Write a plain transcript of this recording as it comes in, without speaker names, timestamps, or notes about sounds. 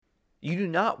You do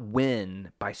not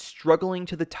win by struggling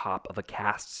to the top of a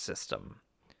caste system.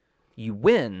 You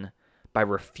win by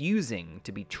refusing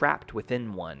to be trapped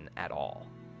within one at all.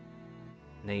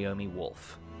 Naomi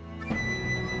Wolf.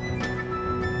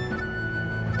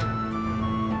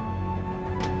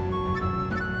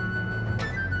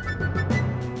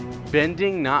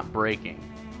 Bending Not Breaking,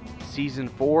 Season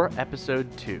 4,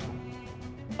 Episode 2,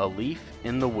 A Leaf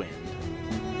in the Wind.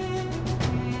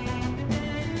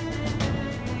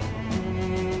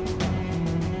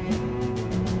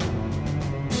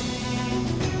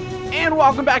 And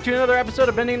welcome back to another episode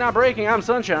of Bending Not Breaking. I'm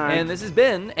Sunshine. And this is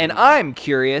Ben, and I'm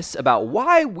curious about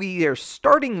why we are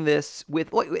starting this with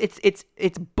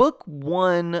it's book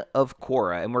 1 of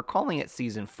Korra, and we're calling it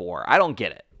Season 4. I don't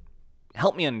get it.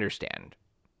 Help me understand.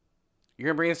 You're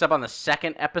going to bring this up on the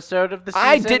second episode of the season?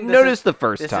 I didn't notice the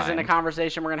first time. This isn't a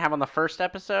conversation we're going to have on the first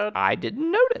episode? I didn't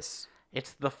notice.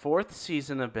 It's the 4th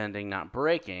season of Bending Not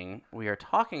Breaking. We are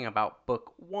talking about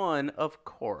book 1 of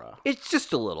Korra. It's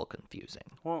just a little confusing.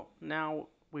 Well, now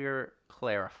we're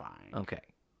clarifying. Okay.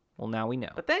 Well, now we know.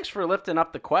 But thanks for lifting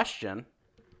up the question.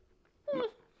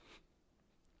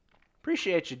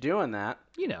 Appreciate you doing that.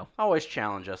 You know. Always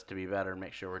challenge us to be better and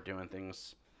make sure we're doing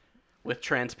things with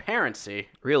transparency.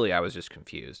 Really, I was just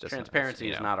confused. Transparency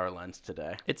is not our lens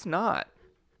today. It's not.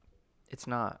 It's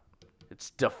not.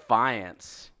 It's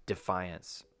defiance.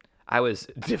 Defiance. I was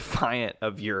defiant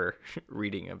of your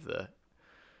reading of the...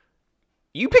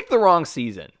 You picked the wrong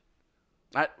season.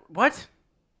 What?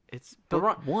 It's The book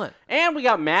wrong- 1. And we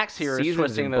got Max here Seasons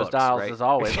twisting and those books, dials right? as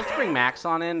always. Let's bring Max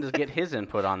on in to get his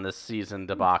input on this season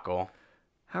debacle.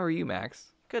 How are you,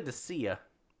 Max? Good to see you.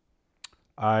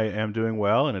 I am doing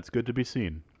well, and it's good to be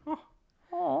seen.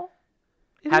 Oh,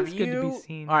 it Have is you? good to be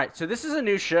seen. All right, so this is a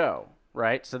new show,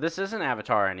 right? So this isn't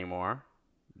Avatar anymore.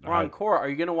 We're on I- Korra. Are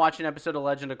you going to watch an episode of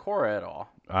Legend of Korra at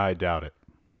all? I doubt it.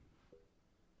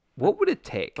 What would it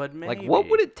take? But Like, maybe. what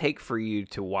would it take for you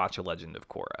to watch A Legend of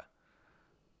Korra?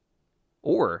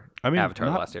 Or Avatar: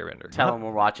 The not- Last Airbender? Tell them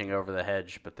we're watching Over the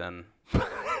Hedge, but then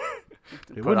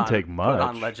It wouldn't take much. Put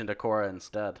on Legend of Korra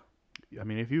instead. I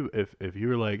mean, if you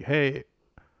were like, hey,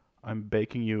 I'm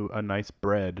baking you a nice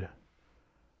bread.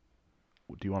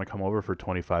 Do you want to come over for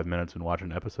 25 minutes and watch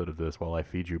an episode of this while I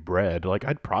feed you bread? Like,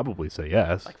 I'd probably say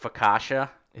yes. Like Fakasha.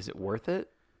 Is it worth it?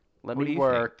 Let What do me you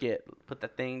work it. Put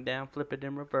that thing down, flip it,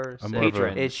 and reverse I'm it. more of a-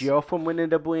 Patrons. It's yo from winning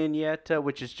the buñeta,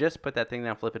 which is just put that thing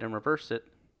down, flip it, and reverse it.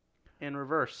 In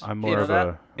reverse. I'm Do you more know of that?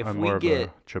 a If I'm we more get- of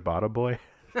a ciabatta boy,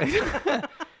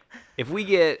 If we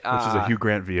get which is a Hugh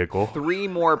Grant vehicle. 3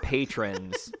 more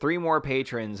patrons, 3 more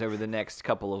patrons over the next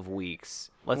couple of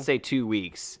weeks, let's say 2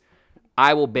 weeks,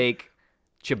 I will bake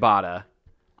ciabatta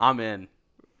I'm in.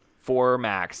 for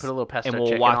Max. Put a little pesto and we'll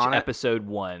chicken watch on it. episode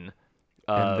 1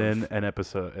 And of, then an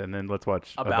episode, and then let's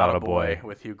watch About a boy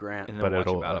with Hugh Grant. And But watch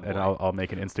it'll, About a and Boy. I'll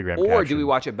make an Instagram. Or caption. do we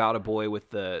watch About a Boy with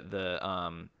the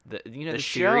you know The the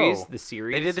series? show. The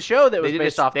series. They did the show that was They did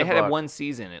based a, off They the had book. 1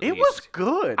 season at It least. was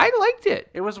good. I liked it.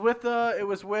 It was with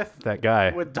that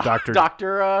guy, with Doctor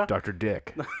Doctor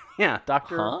Dick? yeah,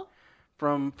 Doctor Huh?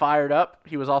 from Fired Up.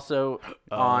 He was also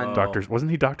on Doctor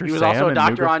wasn't he Doctor? He was Sam also a in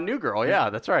doctor New Girl? on New Girl. Yeah,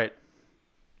 that's right.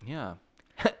 Yeah.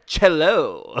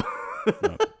 Cello.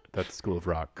 No, that's School of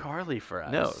Rock. Carly for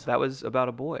us. No, that was About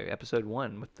a Boy, episode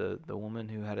 1 with the woman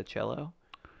who had a cello.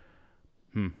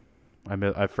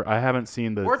 I haven't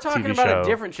seen the We're talking TV about show. a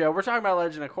different show. We're talking about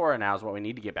Legend of Korra now is what we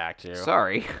need to get back to.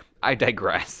 Sorry, I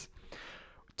digress.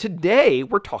 Today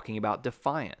we're talking about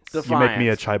Defiance. You make me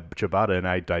a ciabatta and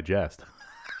I digest.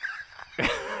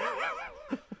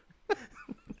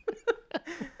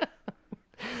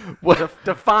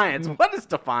 Defiance. What is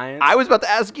defiance? I was about to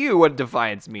ask you what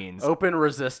Defiance means. Open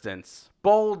resistance.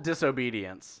 Bold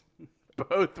disobedience.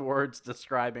 Both words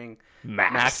describing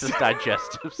Max. Max's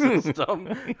digestive system.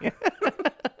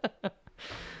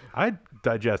 I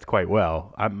digest quite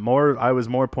well. I was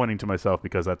more pointing to myself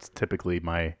because that's typically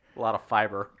my. A lot of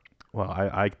fiber. Well,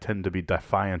 I tend to be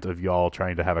defiant of y'all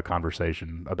trying to have a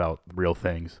conversation about real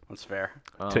things That's fair.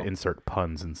 to insert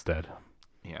puns instead.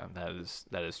 Yeah,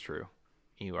 that is true.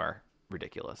 You are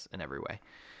ridiculous in every way.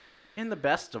 In the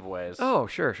best of ways. Oh,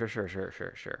 sure.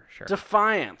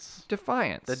 Defiance.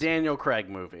 Defiance. The Daniel Craig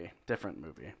movie. Different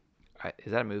movie.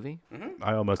 Is that a movie?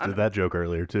 I almost did that joke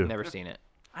earlier too. Never seen it.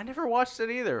 I never watched it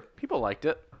either. People liked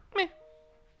it. Can't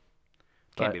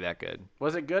But- be that good.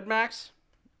 Was it good, Max?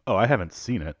 Oh, I haven't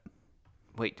seen it.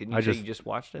 Wait, didn't I you say just- you just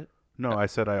watched it? No, I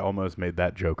said I almost made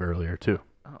that joke earlier too.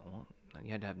 Oh, well, you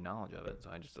had to have knowledge of it, so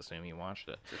I just assume you watched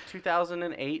it. It's a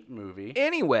 2008 movie.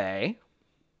 Anyway,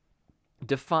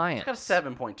 Defiance. It's got a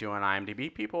 7.2 on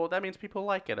IMDb. That means people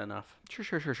like it enough.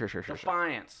 Sure.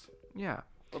 Defiance. Yeah.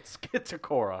 Let's get to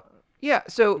Korra. Yeah,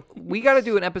 so we got to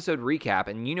do an episode recap,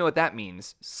 and you know what that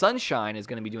means. Sunshine is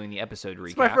going to be doing the episode recap.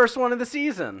 It's my first one of the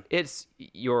season.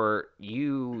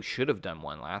 You should have done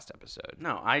one last episode.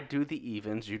 No, I do the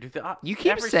evens, you do the odds. You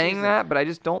keep Every saying season. that, but I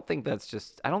just don't think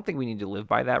I don't think we need to live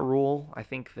by that rule. I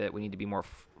think that we need to be more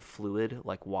fluid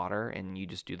like water, and you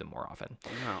just do them more often.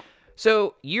 No.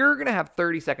 So you're going to have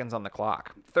 30 seconds on the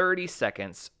clock. 30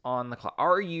 seconds on the clock.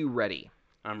 Are you ready?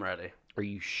 I'm ready. Are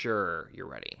you sure you're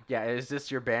ready? Yeah, is this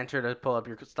your banter to pull up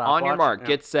your stopwatch? On your mark, Yeah.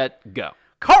 get set, go.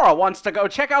 Korra wants to go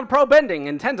check out pro bending,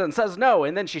 and Tenzin says no,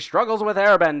 and then she struggles with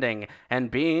air bending. And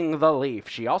being the leaf,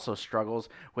 she also struggles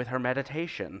with her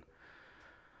meditation.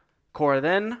 Korra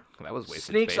then That was wasted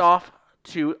sneaks space. off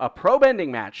to a pro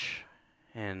bending match,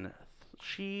 and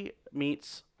she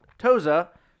meets Toza,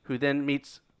 who then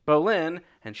meets Bolin,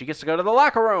 and she gets to go to the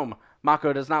locker room.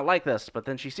 Mako does not like this, but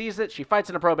then she sees it, she fights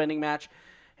in a pro bending match,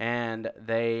 and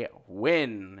they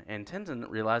win. And Tenzin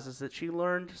realizes that she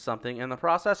learned something in the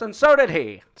process, and so did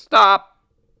he. Stop.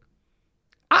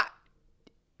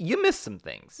 You missed some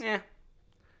things. Yeah.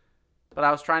 But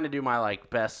I was trying to do my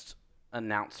best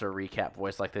announcer recap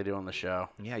voice like they do on the show.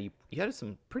 Yeah, you had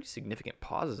some pretty significant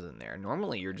pauses in there.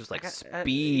 Normally, you're just like You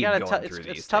speed gotta going t- through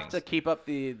these it's tough things. to keep up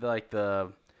the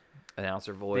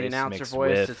Announcer voice. announcer mixed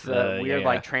voice. with, It's the weird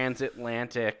yeah.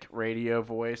 transatlantic radio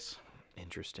voice.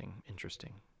 Interesting.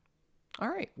 All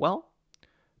right. Well,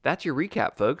 that's your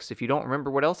recap, folks. If you don't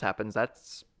remember what else happens,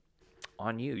 that's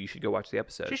on you. You should go watch the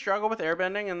episode. She struggled with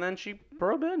airbending, and then she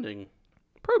pro bending,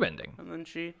 Pro bending. and then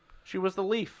she was the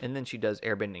leaf. And then she does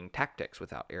airbending tactics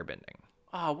without airbending.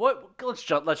 Oh, what? Let's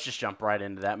just jump right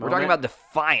into that We're moment. talking about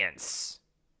defiance.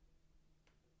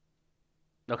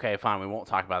 Okay, fine. We won't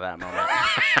talk about that moment.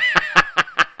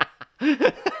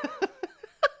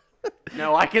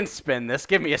 No, I can spin this.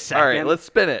 Give me a second. All right, let's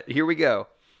spin it. Here we go.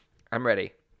 I'm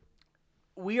ready.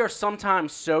 We are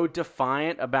sometimes so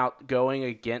defiant about going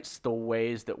against the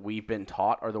ways that we've been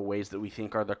taught or the ways that we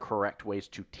think are the correct ways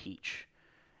to teach.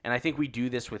 And I think we do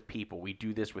this with people. We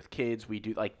do this with kids. We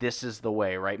do this is the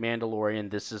way, right? Mandalorian,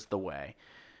 this is the way.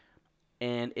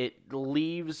 And it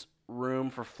leaves room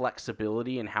for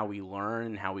flexibility in how we learn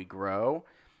and how we grow.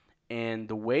 And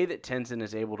the way that Tenzin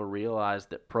is able to realize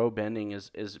that pro bending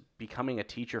is becoming a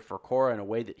teacher for Korra in a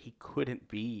way that he couldn't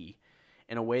be,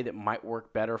 in a way that might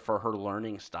work better for her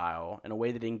learning style, in a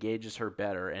way that engages her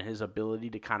better, and his ability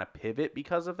to kind of pivot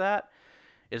because of that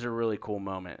is a really cool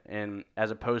moment. And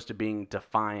as opposed to being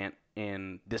defiant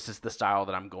in this is the style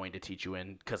that I'm going to teach you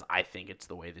in because I think it's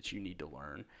the way that you need to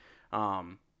learn.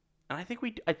 And I think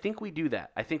we do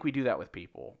that. I think we do that with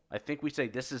people. I think we say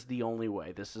this is the only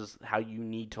way. This is how you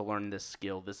need to learn this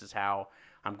skill. This is how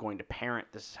I'm going to parent.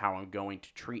 This is how I'm going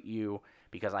to treat you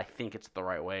because I think it's the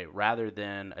right way, rather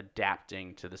than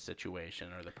adapting to the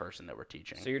situation or the person that we're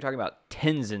teaching. So you're talking about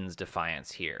Tenzin's defiance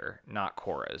here, not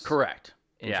Korra's. Correct.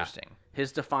 Interesting. Yeah.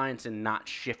 His defiance in not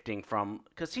shifting from,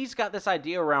 because he's got this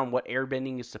idea around what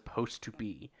airbending is supposed to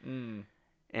be,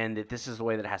 and that this is the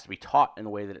way that it has to be taught and the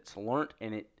way that it's learned,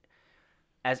 and it,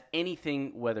 as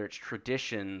anything, whether it's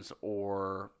traditions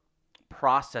or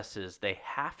processes, they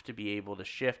have to be able to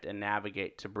shift and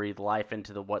navigate to breathe life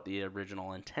into what the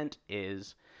original intent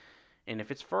is. And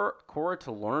if it's for Korra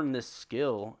to learn this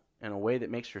skill in a way that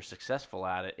makes her successful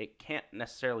at it, it can't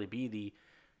necessarily be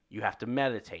you have to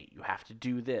meditate, you have to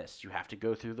do this, you have to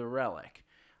go through the relic.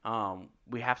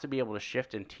 We have to be able to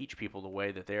shift and teach people the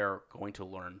way that they're going to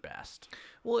learn best.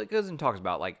 Well, it goes and talks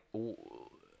about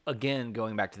again,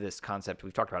 going back to this concept,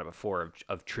 we've talked about it before,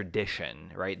 of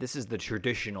tradition, right? This is the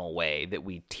traditional way that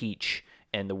we teach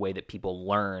and the way that people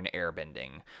learn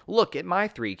airbending. Look at my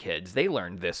 3 kids. They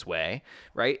learned this way,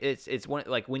 right? It's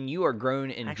when you are grown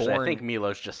and Actually, born. I think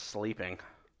Milo's just sleeping.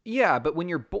 Yeah, but when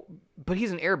you're but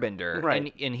he's an airbender,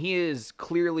 Right. and he is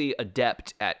clearly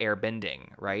adept at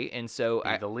airbending, right? And so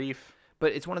The leaf.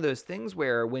 but it's one of those things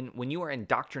where when you are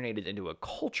indoctrinated into a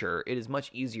culture, it is much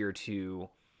easier to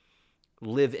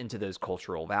live into those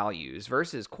cultural values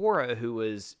versus Korra, who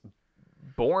was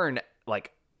born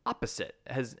opposite,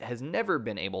 has never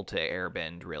been able to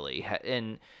airbend really,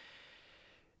 and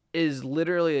is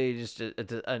literally just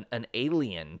an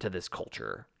alien to this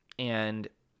culture. And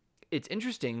it's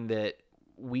interesting that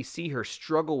we see her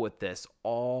struggle with this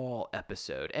all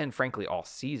episode and frankly all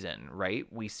season, right?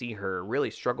 We see her really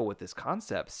struggle with these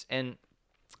concepts. And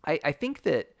I think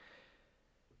that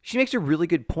she makes a really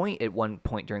good point at one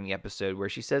point during the episode where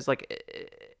she says,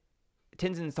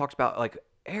 Tenzin talks about,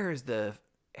 air is the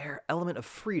element of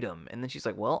freedom. And then she's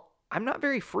like, well, I'm not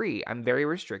very free. I'm very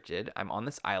restricted. I'm on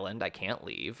this island. I can't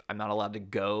leave. I'm not allowed to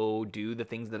go do the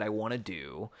things that I want to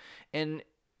do. And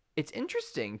it's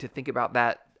interesting to think about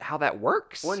that how that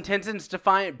works. Well, and Tenzin's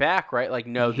defiant back, right? Like,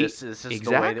 no, this is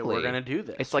the way that we're going to do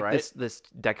this. It's like right? this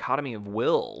dichotomy of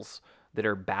wills that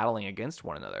are battling against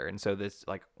one another. And so this,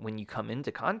 like, when you come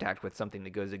into contact with something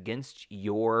that goes against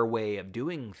your way of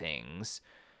doing things,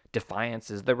 defiance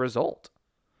is the result.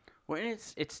 Well, and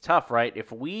it's tough, right?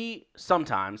 If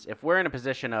we're in a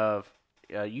position of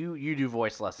you do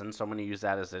voice lessons, so I'm going to use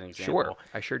that as an example. Sure,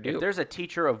 I sure do. If there's a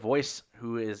teacher of voice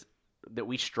that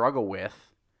we struggle with,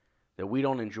 that we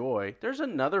don't enjoy, there's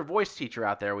another voice teacher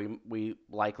out there we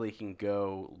likely can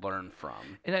go learn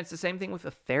from. And it's the same thing with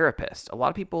a therapist. A lot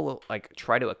of people like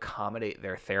try to accommodate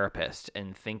their therapist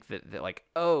and think that like,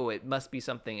 oh, it must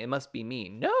be me.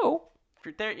 No.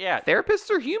 Therapists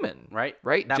are human. Right?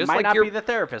 Right? That might not be the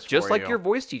therapist just for like you. your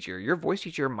voice teacher. Your voice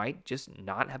teacher might just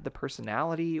not have the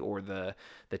personality or the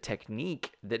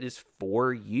technique that is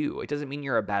for you. It doesn't mean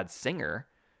you're a bad singer.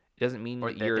 It doesn't mean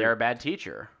that they're a bad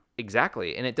teacher.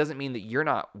 Exactly. And it doesn't mean that you're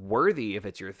not worthy if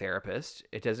it's your therapist.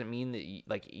 It doesn't mean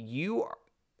that you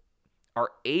are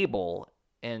able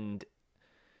and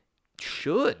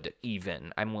should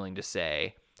even, I'm willing to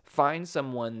say, find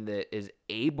someone that is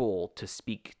able to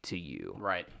speak to you.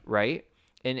 Right. Right?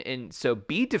 And so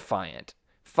be defiant.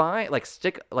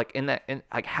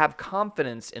 Have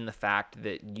confidence in the fact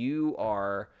that you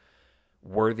are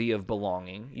worthy of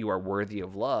belonging, you are worthy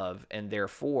of love, and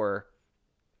therefore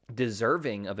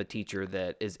deserving of a teacher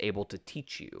that is able to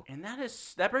teach you. And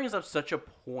that brings up such a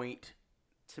point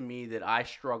to me that I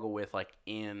struggle with, like,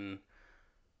 in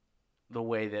the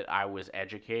way that I was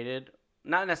educated.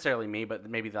 Not necessarily me, but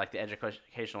maybe like the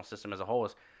educational system as a whole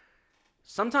is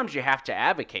sometimes you have to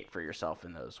advocate for yourself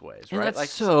in those ways, right? And that's like,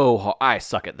 so I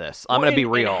suck at this. I'm going to be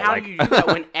real. And how do you do that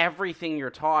when everything you're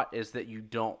taught is that you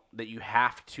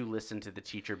have to listen to the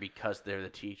teacher because they're the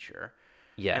teacher?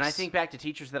 Yes. And I think back to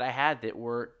teachers that I had that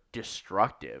were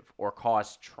destructive or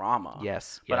caused trauma.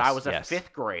 Yes. But I was a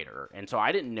fifth grader, and so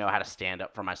I didn't know how to stand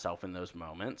up for myself in those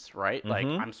moments, right? Mm-hmm. Like,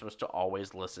 I'm supposed to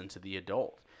always listen to the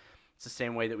adult. It's the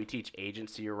same way that we teach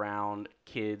agency around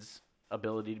kids'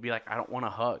 ability to be like, I don't want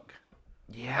to hug.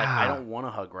 Yeah. Like, I don't want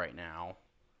to hug right now.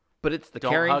 But it's the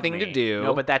Don't caring hug thing me. to do.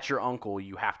 No, but that's your uncle.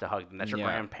 You have to hug them. That's your Yeah.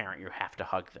 grandparent. You have to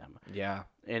hug them. Yeah.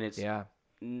 And it's Yeah.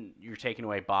 you're taking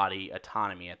away body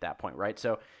autonomy at that point, right?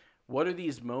 So what are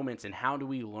these moments, and how do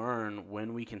we learn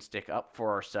when we can stick up for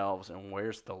ourselves, and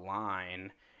where's the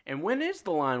line? And when is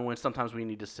the line when sometimes we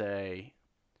need to say,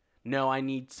 no, I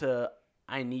need to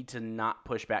not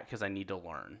push back because I need to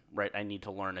learn, right? I need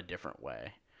to learn a different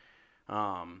way.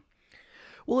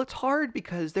 Well, it's hard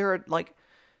because there are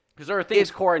because there are things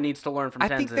Cora needs to learn from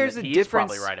Tenzin that he's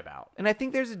probably right about. And I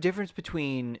think there's a difference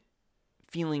between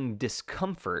feeling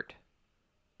discomfort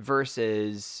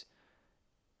versus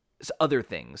other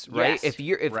things, right? Yes,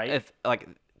 if like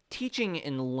teaching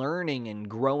and learning and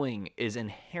growing is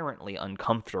inherently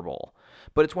uncomfortable,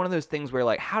 but it's one of those things where,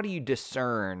 like, how do you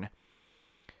discern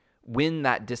when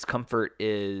that discomfort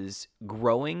is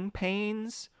growing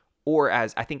pains, or,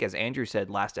 as I think as Andrew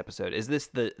said last episode, is this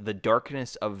the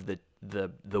darkness of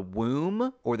the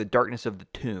womb or the darkness of the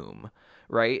tomb,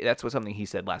 right? That's something he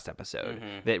said last episode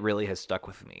that really has stuck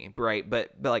with me, right?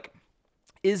 But like,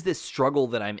 is this struggle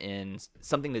that I'm in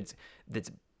something that's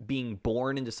being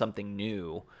born into something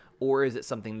new, or is it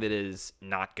something that is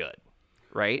not good,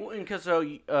 right? Well, and because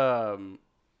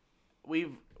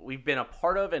we've been a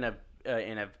part of and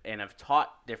have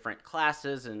taught different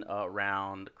classes and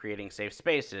around creating safe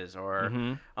spaces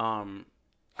or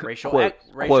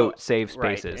quote safe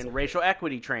spaces, right, and racial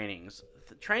equity trainings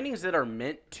that are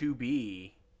meant to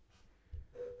be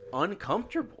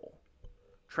uncomfortable.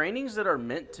 Trainings that are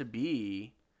meant to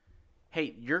be,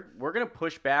 hey, we're going to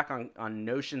push back on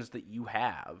notions that you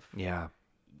have. Yeah.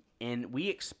 And we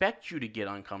expect you to get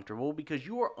uncomfortable because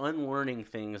you are unlearning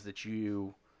things that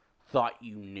you thought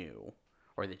you knew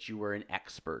or that you were an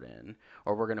expert in.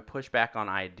 Or we're going to push back on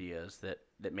ideas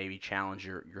that maybe challenge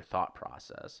your thought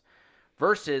process.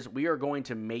 Versus we are going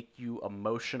to make you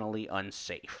emotionally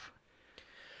unsafe.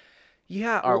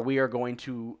 Yeah, or we are going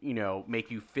to, make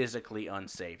you physically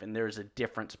unsafe, and there's a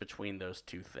difference between those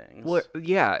two things. Well,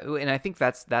 yeah, and I think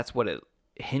that's what it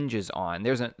hinges on.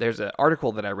 There's an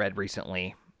article that I read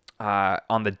recently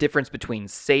on the difference between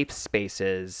safe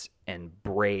spaces and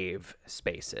brave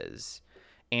spaces.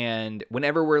 And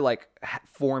whenever we're like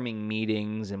forming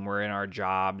meetings and we're in our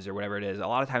jobs or whatever it is, a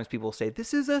lot of times people say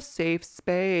this is a safe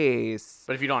space.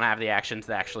 But if you don't have the actions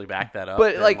to actually back that up,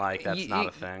 but then that's not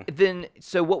a thing. Then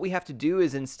so what we have to do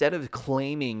is, instead of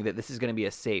claiming that this is going to be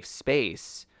a safe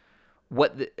space,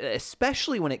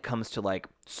 especially when it comes to like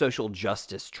social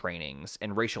justice trainings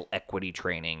and racial equity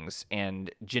trainings and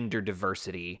gender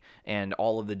diversity and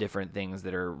all of the different things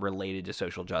that are related to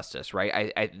social justice,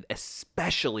 right? I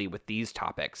especially with these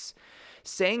topics,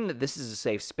 saying that this is a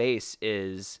safe space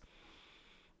is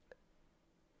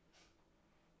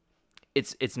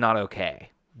it's not okay,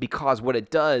 because what it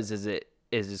does is it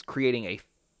is creating a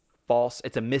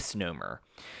it's a misnomer.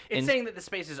 It's saying that the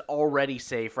space is already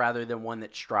safe rather than one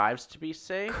that strives to be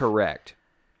safe. Correct.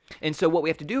 And so what we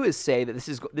have to do is say that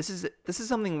this is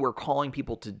something we're calling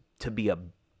people to be a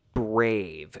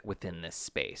brave within this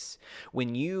space.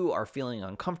 When you are feeling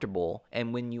uncomfortable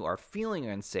and when you are feeling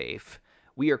unsafe,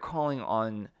 we are calling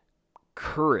on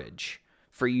courage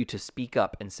for you to speak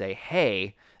up and say,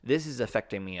 "Hey, this is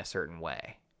affecting me a certain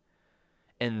way."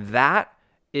 And that's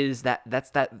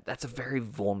a very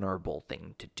vulnerable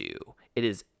thing to do. It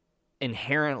is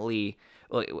inherently,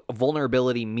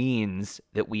 vulnerability means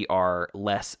that we are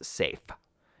less safe.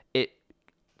 It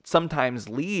sometimes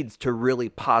leads to really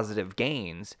positive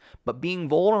gains, but being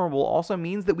vulnerable also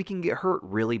means that we can get hurt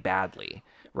really badly,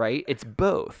 right? It's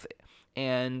both.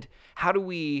 And how do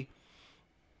we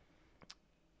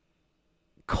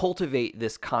cultivate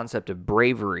this concept of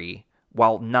bravery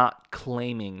while not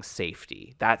claiming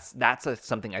safety? That's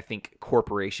something I think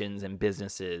corporations and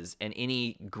businesses and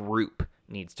any group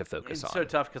needs to focus on. It's so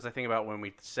tough because I think about when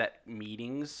we set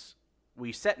meetings,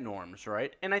 we set norms,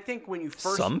 right? And I think when you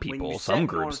first... Some people, some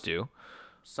groups do.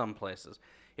 Some places.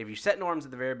 If you set norms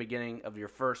at the very beginning of your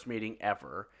first meeting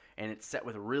ever, and it's set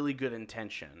with really good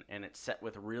intention, and it's set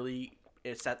with really...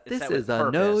 This is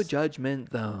a no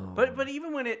judgment zone. But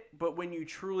when you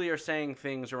truly are saying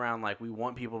things around like, we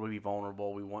want people to be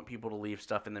vulnerable, we want people to leave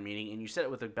stuff in the meeting, and you set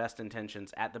it with the best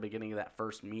intentions at the beginning of that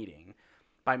first meeting,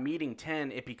 by meeting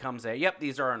 10 it becomes yep,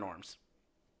 these are our norms,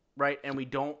 right? And we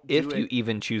don't if you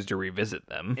even choose to revisit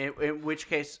them, in which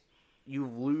case you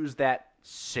lose that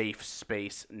safe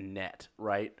space net,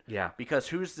 right? Yeah. Because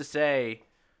who's to say,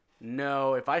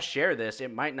 no, if I share this,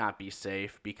 it might not be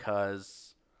safe because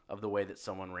of the way that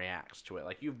someone reacts to it.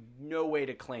 Like, you have no way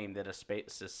to claim that a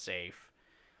space is safe.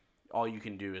 All you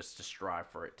can do is to strive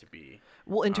for it to be.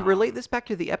 Well, and to relate this back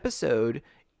to the episode,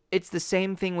 it's the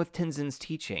same thing with Tenzin's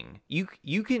teaching.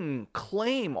 You can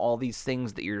claim all these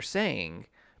things that you're saying,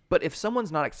 but if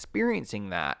someone's not experiencing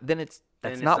that, then it's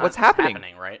not what's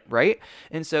happening, right? Right?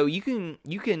 And so you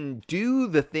can do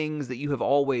the things that you have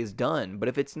always done, but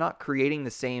if it's not creating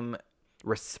the same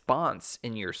response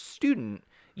in your student,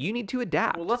 you need to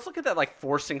adapt. Well, let's look at that like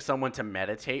forcing someone to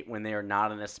meditate when they are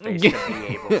not in a space to be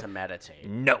able to meditate.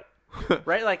 No.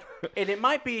 Right? Like, and it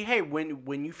might be, hey,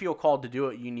 when you feel called to do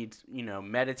it, you need,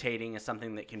 meditating is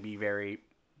something that can be very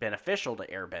beneficial to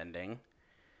airbending.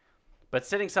 But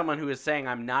sitting someone who is saying,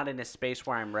 I'm not in a space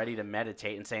where I'm ready to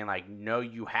meditate, and saying, like, no,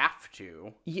 you have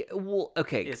to. Yeah, well,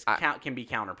 okay. Can be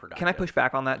counterproductive. Can I push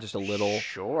back on that just a little?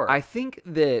 Sure. I think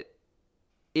that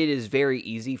it is very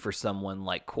easy for someone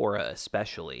like Cora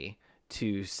especially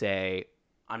to say,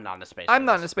 I'm not in a space. I'm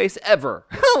not in a space ever.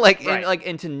 Right.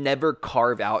 And to never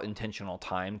carve out intentional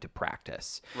time to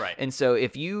practice. Right. And so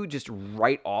if you just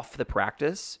write off the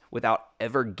practice without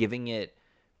ever giving it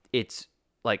its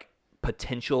like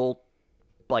potential,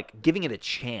 like giving it a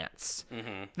chance,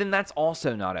 then that's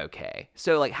also not okay.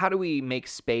 So like, how do we make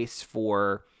space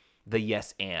for the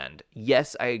yes and?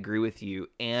 Yes, I agree with you.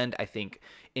 And I think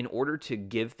in order to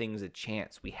give things a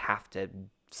chance, we have to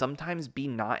sometimes be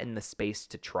not in the space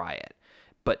to try it,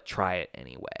 but try it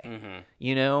anyway.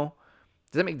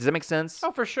 Does that make sense?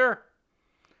 Oh, for sure.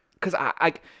 Because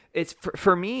it's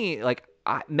for me, like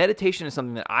meditation is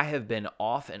something that I have been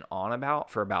off and on about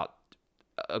for about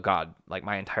like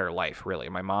my entire life, really.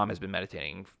 My mom has been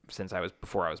meditating since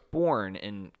before I was born,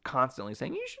 and constantly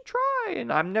saying, you should try.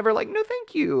 And I'm never like, no,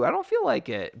 thank you, I don't feel like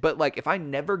it. But like, if I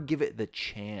never give it the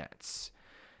chance,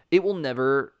 it will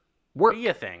never work. Be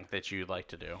a thing that you'd like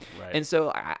to do, right? And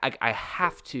so I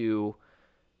have to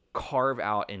carve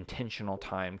out intentional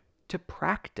time to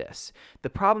practice. The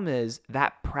problem is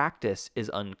that practice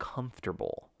is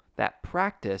uncomfortable. That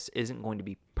practice isn't going to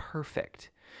be perfect.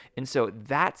 And so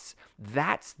that's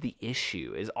the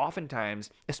issue, is oftentimes,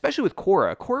 especially with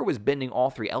Cora was bending all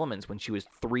three elements when she was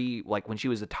 3, like when she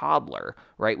was a toddler,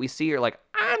 right? We see her like,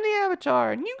 I'm the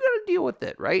avatar and you got to deal with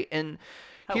it, right? And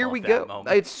here we go.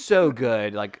 Moment. It's so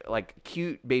good. Like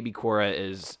cute baby Cora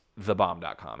is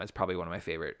thebomb.com. It's probably one of my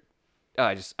favorite.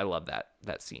 I love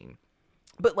that scene.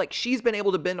 But like, she's been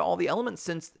able to bend all the elements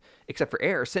except for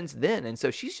air since then. And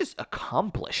so she's just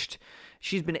accomplished.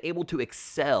 She's been able to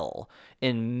excel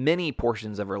in many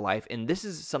portions of her life. And this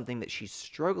is something that she's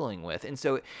struggling with. And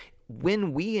so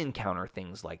when we encounter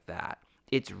things like that,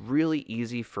 it's really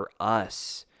easy for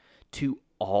us to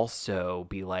also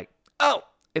be like, oh,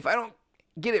 if I don't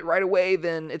get it right away,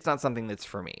 then it's not something that's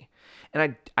for me.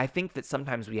 And I think that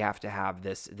sometimes we have to have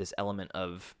this element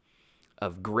of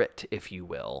grit, if you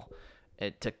will,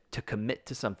 to commit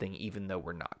to something even though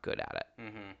we're not good at it.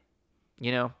 Mm-hmm.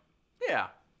 You know? Yeah.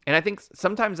 And I think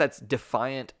sometimes that's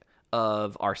defiant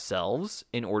of ourselves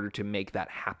in order to make that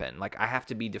happen. Like, I have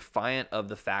to be defiant of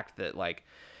the fact that, like,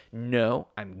 no,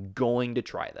 I'm going to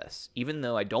try this. Even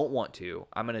though I don't want to,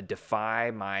 I'm going to defy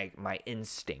my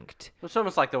instinct. It's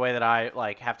almost like the way that I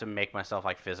like have to make myself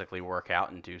like physically work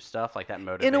out and do stuff, like that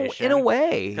motivation. In a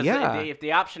way, 'Cause yeah. If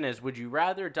the option is, would you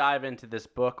rather dive into this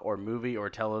book or movie or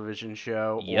television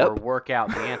show Yep. or work out,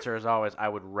 the answer is always, I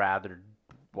would rather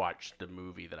watch the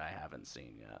movie that I haven't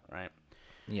seen yet, right?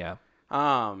 Yeah.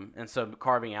 And so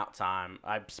carving out time,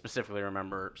 I specifically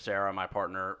remember Sarah, my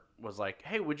partner, was like,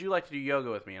 hey, would you like to do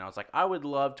yoga with me? And I was like, I would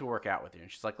love to work out with you.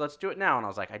 And she's like, let's do it now. And I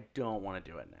was like, I don't want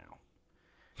to do it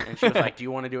now. And she was like, do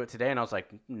you want to do it today? And I was like,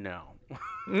 no.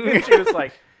 And she was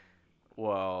like,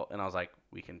 well, and I was like,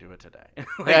 we can do it today.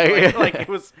 like it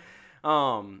was,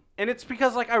 and it's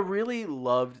because like I really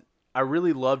loved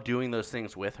doing those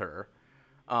things with her.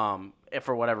 If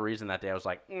for whatever reason that day I was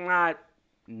like,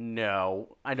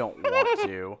 no, I don't want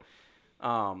to.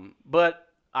 But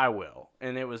I will,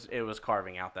 and it was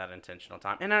carving out that intentional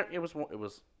time, and it was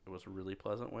a really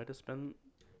pleasant way to spend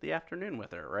the afternoon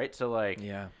with her, right? So like,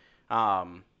 Yeah.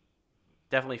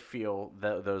 Definitely feel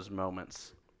those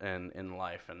moments in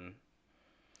life, and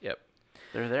Yep.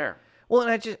 they're there. Well,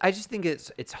 and I just think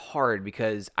it's hard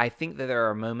because I think that there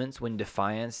are moments when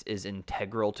defiance is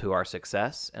integral to our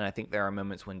success, and I think there are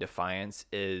moments when defiance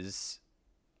is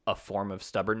a form of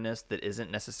stubbornness that isn't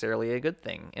necessarily a good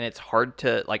thing. And it's hard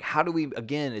to, like, how do we,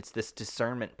 again, it's this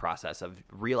discernment process of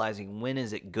realizing when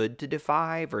is it good to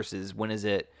defy versus when is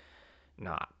it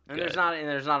not And good.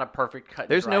 there's not a perfect cut.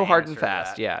 There's dry no hard and answer to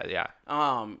fast. that.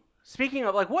 Yeah. Speaking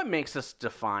of, like, what makes us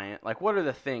defiant? Like, what are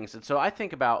the things? And so I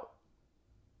think about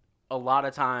a lot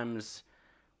of times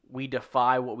we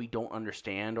defy what we don't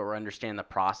understand or understand the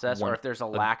process, or if there's a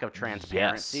lack of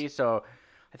transparency. Yes. So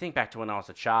I think back to when I was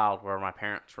a child where my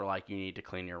parents were like, you need to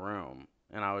clean your room.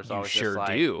 And I was You always sure just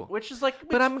like, do. which is like,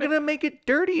 But I'm going to make it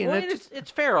dirty. And well, it's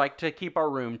it's fair, like, to keep our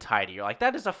room tidy. You're like,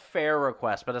 that is a fair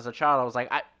request. But as a child, I was like,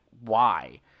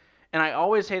 why? And I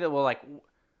always hated, well, like,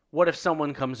 what if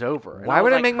someone comes over? And Why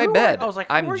was would I like, make my who are- bed? I was like,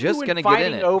 I'm who are just you gonna get in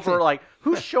inviting it. over, like,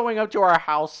 who's showing up to our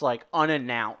house, like,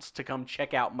 unannounced to come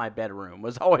check out my bedroom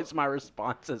was always my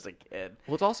response as a kid.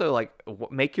 Well, it's also like,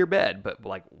 make your bed, but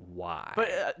like, why?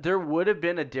 But there would have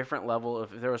been a different level if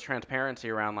there was transparency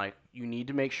around, like, you need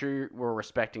to make sure we're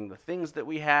respecting the things that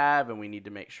we have, and we need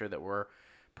to make sure that we're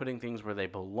putting things where they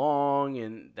belong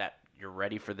and that you're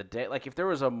ready for the day. Like, if there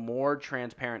was a more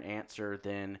transparent answer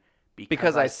than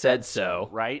because I said so,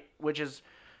 right? Which is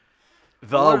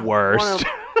the worst.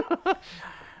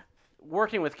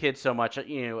 Working with kids so much,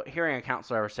 hearing a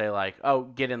counselor ever say, like, oh,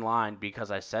 get in line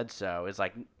because I said so, is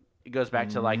like, it goes back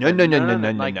to, like, No.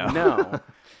 no.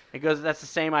 It goes, that's the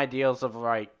same ideals of,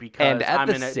 like, because And at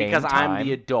the same because I'm time-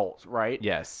 the adult, right?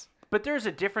 Yes. But there's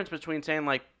a difference between saying,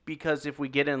 like, because if we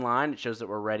get in line, it shows that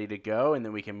we're ready to go, and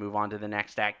then we can move on to the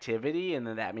next activity, and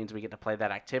then that means we get to play that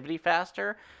activity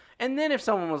faster. And then if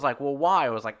someone was like, well, why? I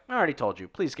was like, I already told you,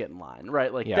 please get in line,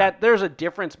 right? Like, that. There's a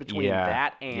difference between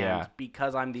that and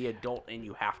because I'm the adult and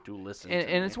you have to listen to me.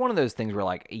 And it's one of those things where,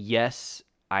 like, yes,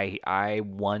 I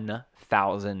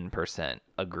 1,000%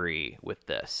 agree with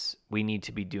this. We need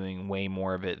to be doing way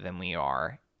more of it than we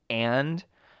are. And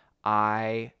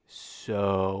I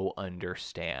so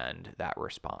understand that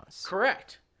response.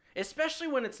 Correct. Especially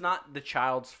when it's not the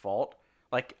child's fault.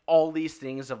 Like, all these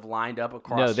things have lined up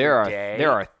across your day.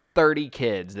 There are 30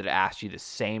 kids that asked you the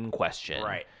same question.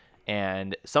 Right.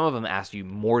 And some of them asked you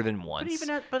more than once.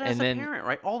 But as a parent,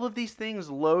 right? All of these things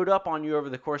load up on you over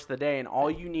the course of the day, and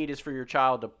all you need is for your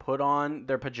child to put on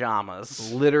their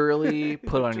pajamas. Literally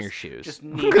put on your shoes. Just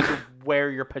need to wear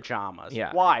your pajamas.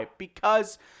 Yeah. Why?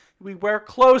 Because we wear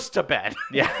clothes to bed.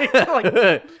 Yeah.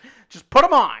 Like, just put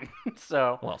them on.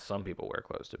 So. Well, some people wear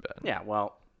clothes to bed. Yeah,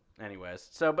 well, anyways.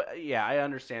 So, but yeah, I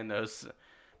understand those.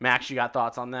 Max, you got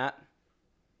thoughts on that?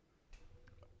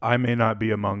 I may not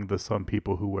be among the some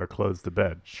people who wear clothes to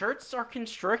bed. Shirts are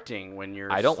constricting when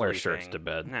you're I don't wear sleeping. shirts to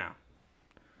bed. No.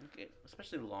 Okay,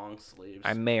 especially long sleeves.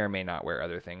 I may or may not wear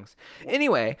other things.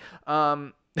 Anyway,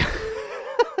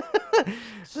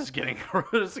 This is getting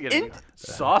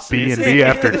saucy. B&B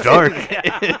after dark.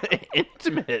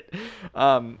 Intimate.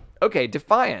 Okay,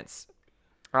 defiance.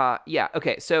 Yeah.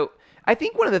 Okay. So I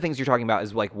think one of the things you're talking about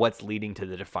is like what's leading to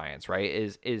the defiance, right?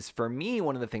 Is for me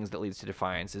one of the things that leads to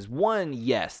defiance is one,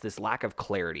 yes, this lack of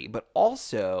clarity, but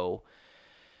also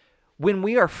when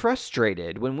we are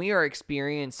frustrated, when we are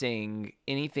experiencing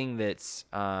anything that's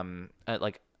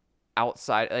like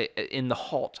outside in the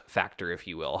halt factor, if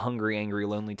you will, hungry, angry,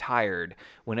 lonely, tired,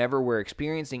 whenever we're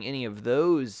experiencing any of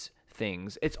those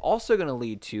things, it's also going to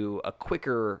lead to a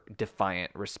quicker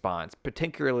defiant response,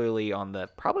 particularly on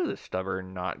probably the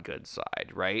stubborn, not good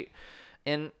side, right?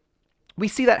 And we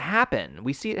see that happen.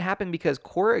 We see it happen because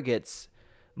Korra gets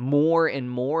more and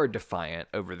more defiant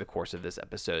over the course of this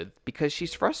episode because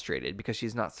she's frustrated, because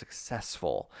she's not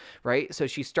successful, right? So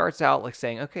she starts out like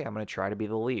saying, okay, I'm going to try to be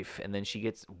the leaf. And then she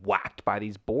gets whacked by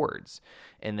these boards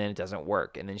and then it doesn't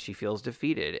work. And then she feels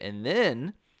defeated. And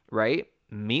then, right,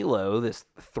 Milo, this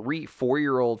 3,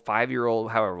 4-year-old,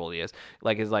 5-year-old, however old he is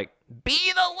like,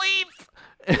 be the leaf.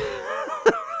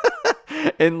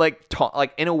 And like,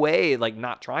 like in a way, like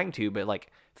not trying to, but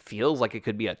like, feels like it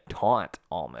could be a taunt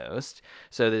almost.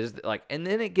 So there's like, and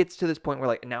then it gets to this point where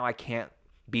like, now I can't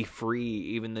be free,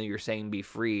 even though you're saying be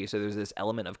free. So there's this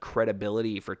element of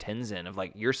credibility for Tenzin of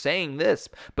like, you're saying this,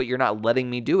 but you're not letting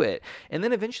me do it. And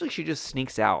then eventually she just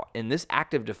sneaks out. And this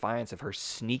act of defiance of her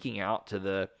sneaking out to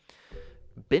the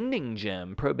bending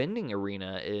gym, pro bending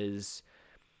arena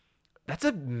that's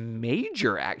a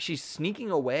major act. She's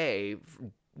sneaking away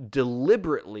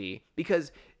deliberately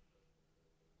because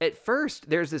at first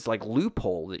there's this like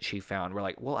loophole that she found where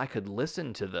like, well, I could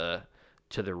listen to the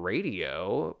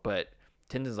radio, but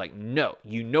Tenzin's like, no,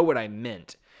 you know what I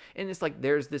meant. And it's like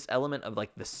there's this element of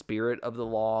like the spirit of the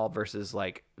law versus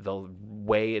like the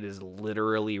way it is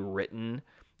literally written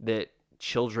that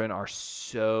children are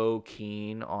so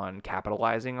keen on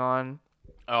capitalizing on.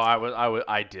 Oh,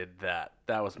 I did that.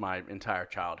 That was my entire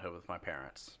childhood with my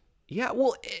parents. Yeah,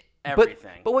 well,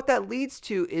 everything. But what that leads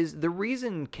to is the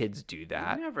reason kids do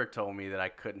that. You never told me that I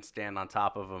couldn't stand on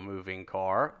top of a moving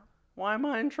car. Why am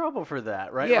I in trouble for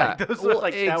that? Right? Yeah, like, those well,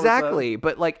 like, exactly.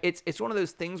 But like, it's one of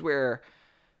those things where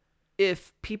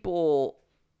if people,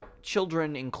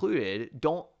 children included,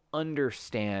 don't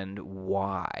understand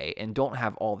why and don't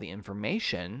have all the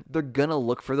information, they're gonna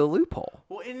look for the loophole.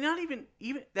 Well, and not even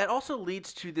that also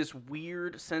leads to this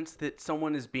weird sense that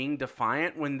someone is being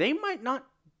defiant when they might not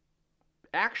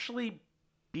actually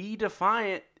be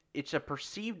defiant. It's a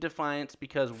perceived defiance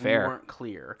because we weren't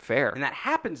clear. Fair. And that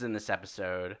happens in this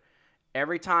episode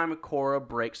every time Korra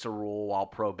breaks a rule while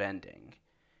pro bending.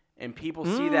 And people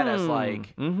see that as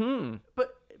like,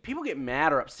 but people get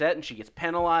mad or upset and she gets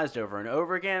penalized over and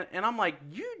over again. And I'm like,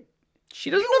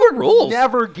 she doesn't know the rules.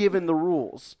 Never given the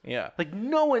rules. Yeah. Like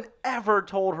no one ever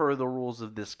told her the rules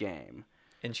of this game.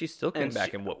 And she still came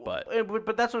back and whooped butt.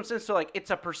 But that's what I'm saying. So, like, it's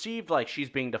a perceived, like, she's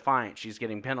being defiant. She's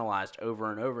getting penalized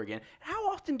over and over again. How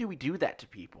often do we do that to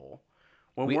people?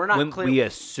 When we're not clear. We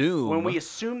assume. When we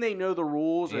assume they know the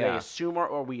rules, or Yeah. they assume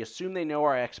or we assume they know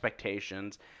our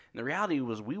expectations. And the reality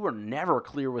was we were never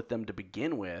clear with them to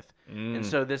begin with. And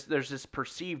so there's this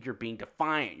perceived you're being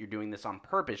defiant. You're doing this on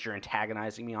purpose. You're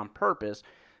antagonizing me on purpose.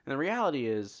 And the reality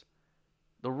is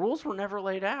the rules were never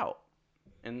laid out.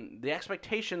 And the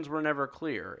expectations were never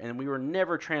clear, and we were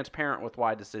never transparent with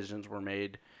why decisions were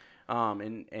made,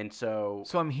 and so.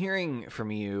 So I'm hearing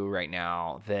from you right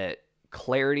now that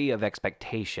clarity of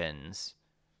expectations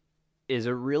is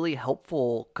a really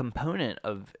helpful component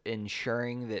of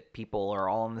ensuring that people are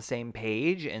all on the same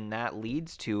page, and that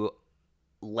leads to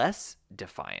less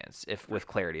defiance with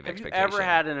clarity of expectation. Have you ever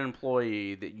had an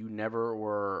employee that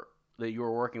you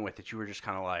were working with that you were just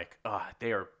kind of like,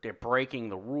 they're breaking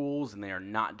the rules and they are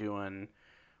not doing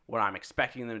what I'm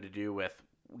expecting them to do with,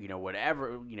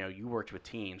 whatever, you worked with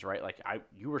teens, right? Like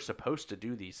you were supposed to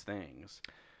do these things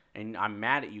and I'm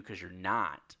mad at you because you're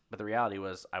not. But the reality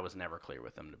was I was never clear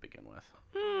with them to begin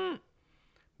with.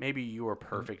 Maybe you were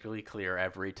perfectly clear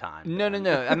every time. No.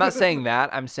 I'm not saying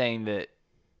that. I'm saying that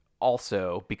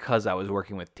also because I was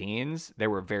working with teens,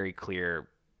 there were very clear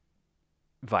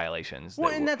violations.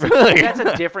 Well, and that's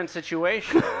a different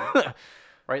situation,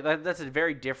 right? That's a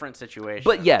very different situation.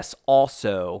 But yes,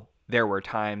 also there were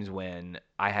times when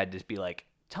I had to be like,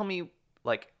 tell me,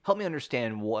 like, help me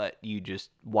understand why you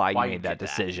made that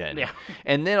decision. Yeah.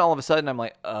 And then all of a sudden I'm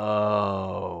like,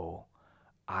 oh,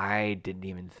 I didn't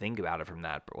even think about it from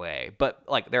that way. But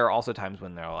like, there are also times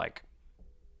when they're like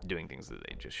doing things that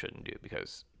they just shouldn't do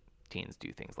because teens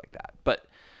do things like that. But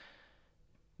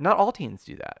not all teens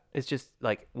do that. It's just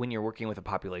like when you're working with a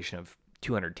population of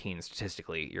 200 teens,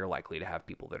 statistically, you're likely to have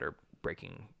people that are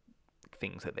breaking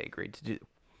things that they agreed to do.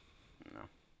 No.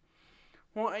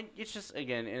 Well, it's just,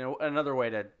 again, another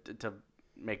way to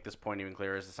make this point even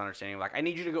clearer is this understanding of, like, I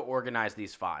need you to go organize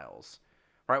these files.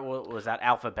 Right? Well, was that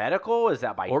alphabetical? Is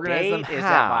that by Organize date? them Is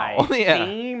how? that by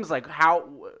themes? Like, how?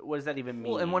 what does that even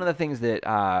mean? Well, and one of the things that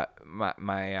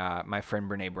my friend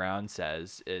Brene Brown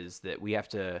says is that we have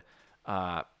to.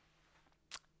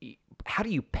 How do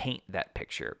you paint that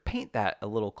picture? Paint that a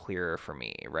little clearer for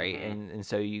me, right? And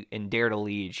so you in Dare to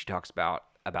Lead, she talks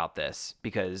about this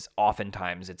because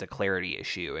oftentimes it's a clarity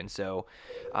issue, and so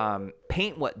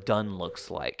paint what done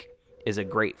looks like is a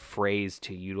great phrase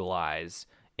to utilize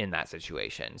in that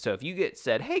situation. So if you get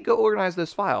said, "Hey, go organize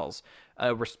those files,"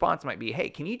 a response might be, "Hey,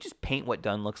 can you just paint what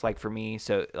done looks like for me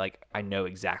so like I know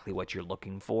exactly what you're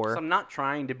looking for?" So I'm not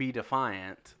trying to be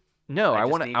defiant. No, I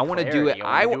just want need to do it. clarity.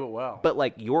 I wanna do it well. But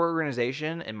like your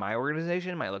organization and my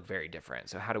organization might look very different.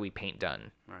 So how do we paint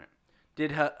done? Right.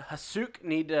 Did Hasuk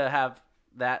need to have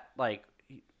that, like,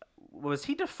 was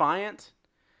he defiant?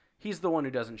 He's the one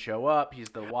who doesn't show up. He's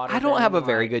the water. I don't have a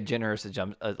very like, good generous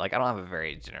like I don't have a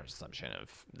very generous assumption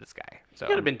of this guy. So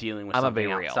Could have been dealing with I'm a something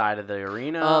big real. outside of the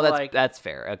arena. Oh, like, that's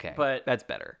fair. Okay, but- that's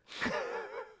better.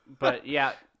 but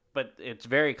yeah, but it's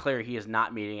very clear he is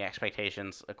not meeting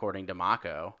expectations according to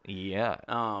Mako. Yeah.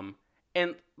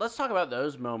 And let's talk about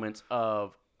those moments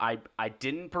of I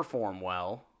didn't perform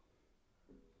well.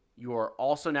 You are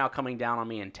also now coming down on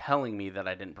me and telling me that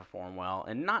I didn't perform well,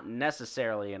 and not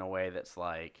necessarily in a way that's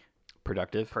like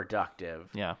productive.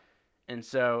 Yeah. And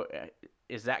so,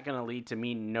 is that going to lead to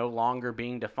me no longer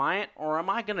being defiant, or am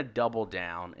I going to double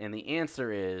down? And the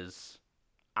answer is,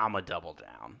 I'm a double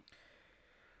down.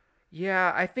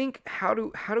 Yeah, I think how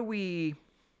do we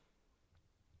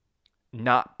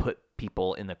not put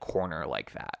people in the corner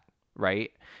like that,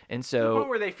 right? And To the so point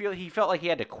where he felt like he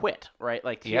had to quit, right?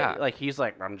 Like Yeah. like he's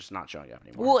like, I'm just not showing up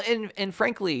anymore. well, and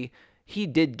frankly, he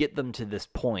did get them to this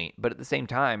point, but at the same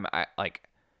time, I like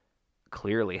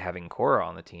clearly having Cora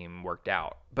on the team worked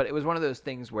out. But it was one of those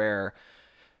things where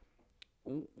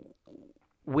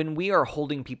when we are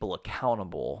holding people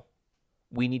accountable,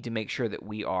 we need to make sure that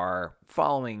we are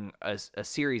following a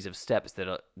series of steps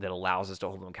that allows us to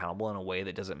hold them accountable in a way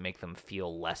that doesn't make them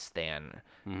feel less than,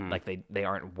 like they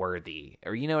aren't worthy,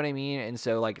 or you know what I mean. And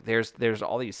so like there's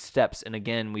all these steps, and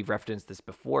again we've referenced this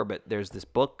before, but there's this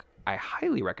book I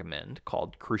highly recommend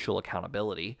called Crucial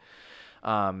Accountability,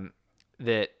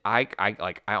 that I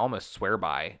almost swear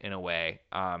by in a way.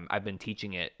 I've been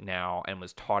teaching it now and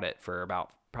was taught it for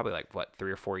about probably like 3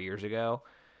 or 4 years ago,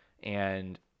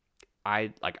 and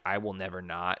I will never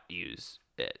not use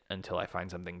it until I find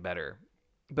something better.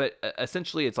 But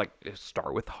essentially it's like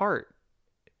start with heart,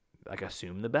 like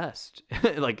assume the best,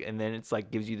 like, and then it's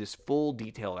like gives you this full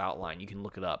detailed outline. You can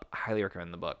look it up. I highly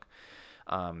recommend the book.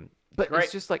 But Great.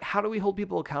 It's just like, how do we hold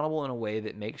people accountable in a way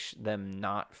that makes them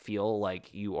not feel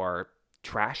like you are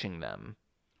trashing them?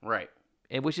 right.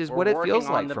 Which is We're what it working feels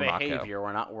on like the for Mako. behavior.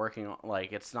 We're not working on,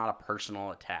 like, it's not a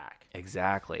personal attack.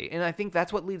 Exactly. And I think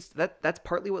that's what leads that's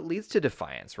partly what leads to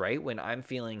defiance, right? When I'm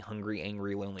feeling hungry,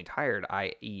 angry, lonely, tired,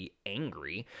 i.e.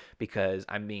 angry, because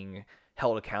I'm being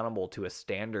held accountable to a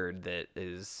standard that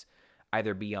is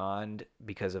either beyond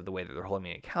because of the way that they're holding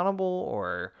me accountable,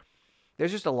 or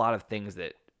there's just a lot of things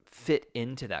that fit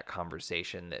into that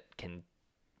conversation that can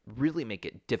really make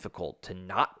it difficult to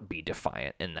not be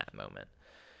defiant in that moment.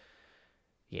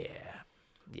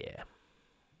 Yeah.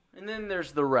 And then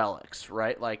there's the relics,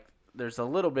 right? Like, there's a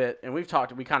little bit, and we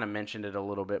kind of mentioned it a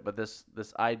little bit, but this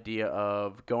idea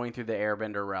of going through the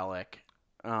Airbender relic,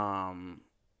 and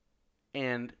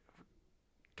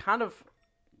kind of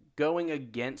going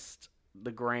against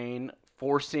the grain,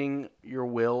 forcing your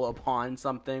will upon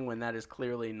something when that is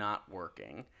clearly not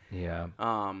working. Yeah.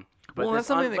 But Well, that's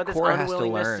something that this Korra has to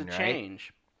unwillingness learn, to right?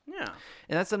 change. Yeah.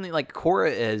 And that's something like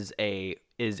Korra is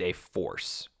a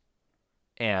force,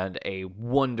 and a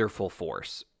wonderful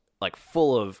force, like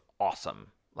full of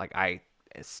awesome. Like I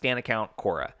stan account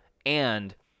Korra,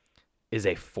 and is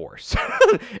a force.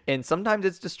 And sometimes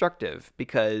it's destructive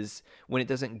because when it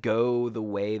doesn't go the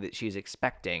way that she's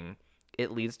expecting,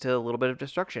 it leads to a little bit of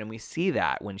destruction. And we see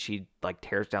that when she like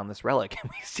tears down this relic, and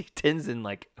we see Tenzin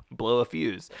like blow a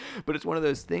fuse. But it's one of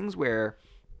those things where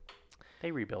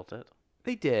They rebuilt it.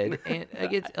 they did, and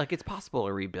it's possible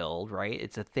to rebuild, right?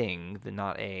 It's a thing,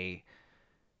 not a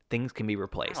things can be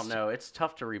replaced. I don't know. It's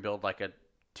tough to rebuild like a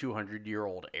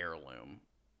 200-year-old heirloom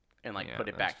and like Yeah, put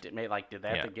it back. Did they have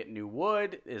yeah. to get new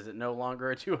wood? Is it no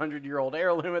longer a 200-year-old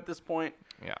heirloom at this point?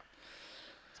 Yeah.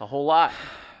 It's a whole lot.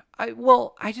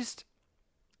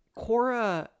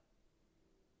 Korra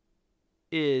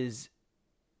is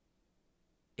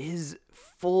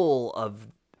full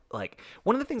of, like,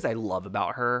 one of the things I love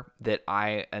about her that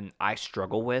I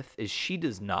struggle with is she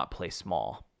does not play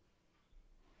small.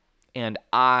 And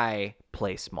I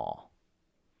play small.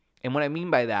 And what I mean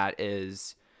by that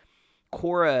is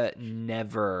Korra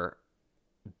never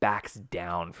backs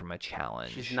down from a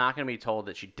challenge. She's not going to be told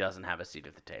that she doesn't have a seat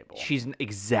at the table.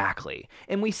 Exactly.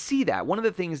 And we see that. One of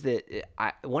the things that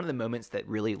one of the moments that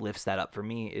really lifts that up for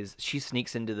me is she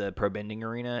sneaks into the pro bending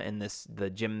arena, and the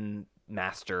gym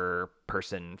master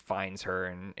person finds her,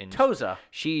 and Toza.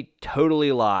 she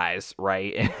totally lies,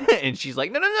 right? And she's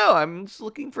like, no, I'm just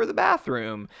looking for the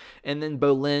bathroom. And then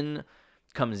Bolin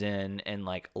comes in and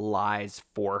like lies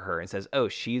for her and says, oh,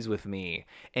 she's with me.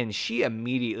 And she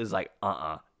immediately is like,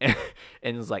 and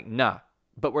is like, nah,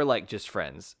 but we're like just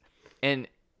friends. And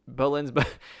Bolin's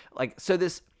like, so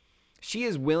she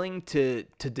is willing to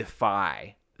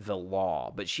defy the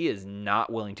law, but she is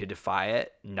not willing to defy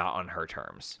it, not on her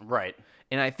terms. Right.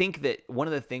 And I think that one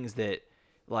of the things that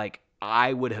like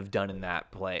I would have done in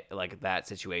that play, like that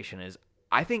situation, is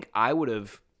I think I would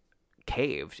have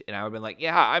caved, and I would have been like,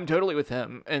 yeah, I'm totally with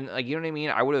him, and like, you know what I mean,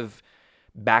 I would have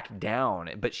backed down.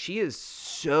 But she is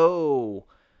so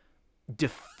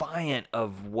defiant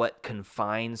of what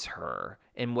confines her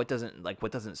and what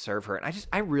doesn't serve her, and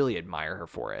I really admire her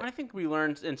for it. I think we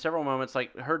learned in several moments,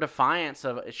 like her defiance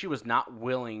of, she was not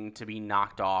willing to be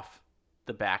knocked off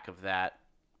the back of that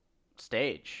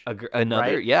stage. Another,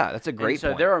 right? Yeah, that's a great so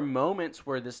point. there are moments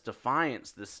where this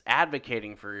defiance, this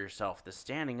advocating for yourself, this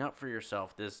standing up for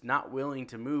yourself, this not willing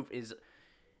to move is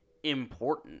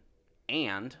important,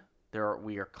 and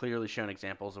we are clearly shown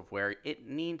examples of where it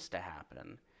needs to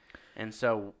happen. And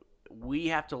so we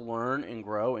have to learn and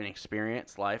grow and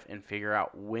experience life and figure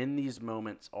out when these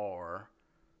moments are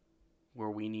where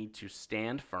we need to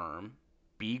stand firm,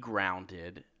 be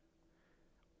grounded,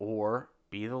 or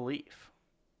be the leaf.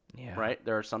 Yeah. Right?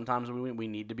 There are sometimes we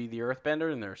need to be the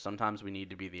earthbender, and there are sometimes we need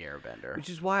to be the airbender. Which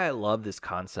is why I love this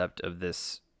concept of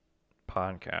this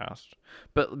podcast.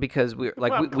 But because we're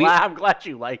like, Well, I'm glad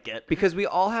you like it. Because we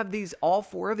all have all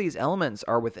four of these elements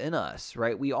are within us,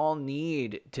 right? We all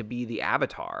need to be the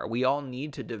avatar. We all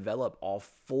need to develop all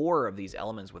four of these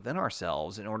elements within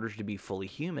ourselves in order to be fully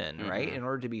human, right? In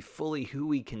order to be fully who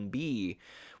we can be,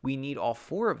 we need all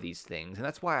four of these things. And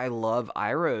that's why I love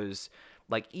Iroh's,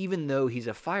 like, even though he's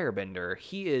a firebender,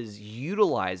 he is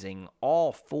utilizing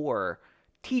all four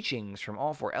teachings from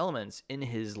all four elements in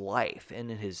his life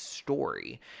and in his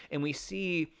story. And we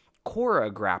see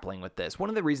Korra grappling with this. One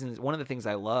of the things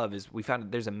I love is we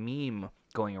found there's a meme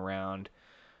going around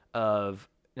of,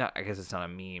 not, I guess it's not a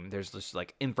meme, there's just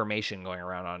like information going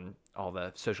around on all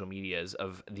the social medias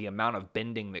of the amount of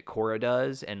bending that Korra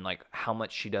does and like how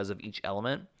much she does of each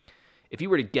element. If you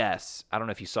were to guess, I don't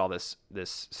know if you saw this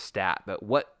stat, but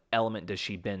what element does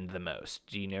she bend the most?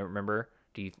 Do you remember?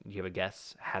 Do you have a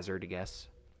guess? Hazard a guess?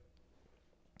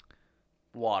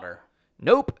 Water.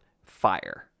 Nope.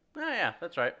 Fire. Oh, yeah,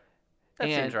 that's right. That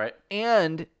seems right.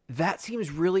 And that seems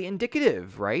really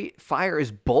indicative, right? Fire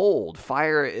is bold.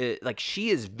 She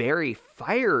is very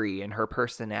fiery in her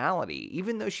personality.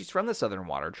 Even though she's from the Southern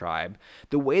Water Tribe,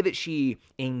 the way that she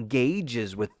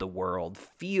engages with the world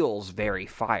feels very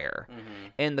fire. Mm-hmm.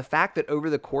 And the fact that over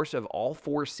the course of all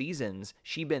 4 seasons,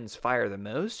 she bends fire the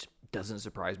most doesn't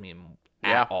surprise me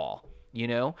at all. You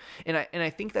know? And I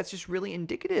think that's just really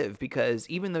indicative, because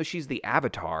even though she's the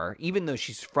avatar, even though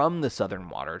she's from the Southern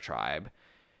Water Tribe,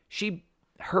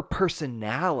 her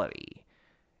personality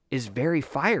is very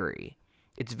fiery.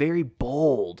 It's very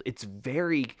bold. It's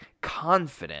very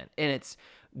confident, and it's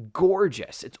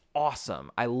gorgeous. It's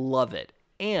awesome. I love it.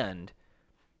 And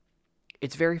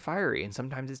it's very fiery, and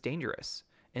sometimes it's dangerous.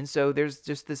 And so there's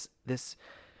just this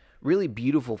really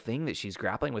beautiful thing that she's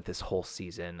grappling with this whole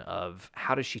season of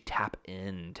how does she tap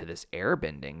into this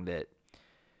airbending. That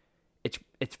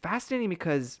it's fascinating,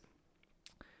 because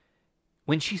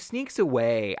when she sneaks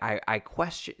away, I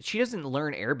question, she doesn't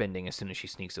learn airbending as soon as she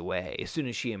sneaks away, as soon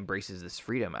as she embraces this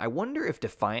freedom. I wonder if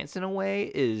defiance in a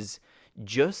way is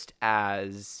just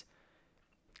as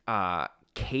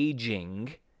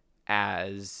caging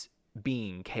as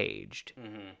being caged,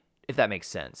 if that makes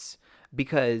sense.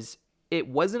 Because it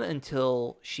wasn't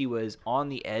until she was on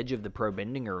the edge of the pro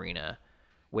bending arena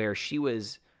where she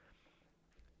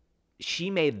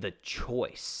made the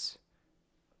choice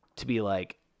to be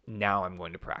like, now I'm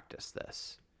going to practice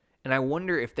this. And I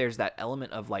wonder if there's that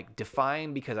element of like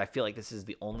defying because I feel like this is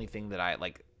the only thing that I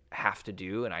like have to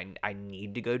do and I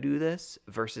need to go do this,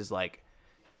 versus like,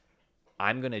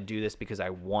 I'm going to do this because I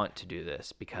want to do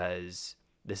this, because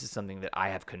this is something that I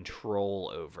have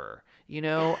control over. You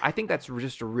know, I think that's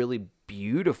just really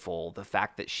beautiful, the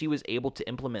fact that she was able to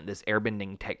implement this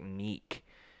airbending technique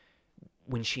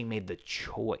when she made the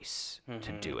choice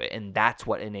to do it. And that's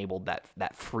what enabled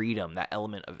that freedom, that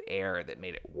element of air that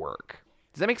made it work.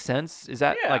 Does that make sense? Is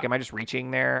that like, am I just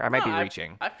reaching there? I might be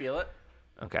reaching. I feel it.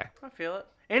 Okay. I feel it.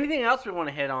 Anything else we want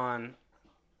to hit on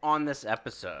on this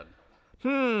episode?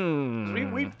 'Cause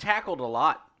Hmm. we've tackled a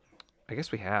lot. I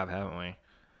guess we have, haven't we?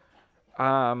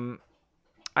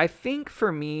 I think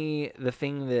for me, the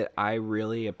thing that I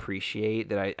really appreciate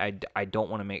that I don't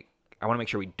want to make, I want to make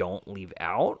sure we don't leave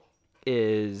out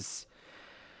is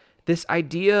this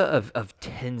idea of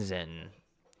Tenzin,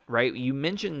 right? You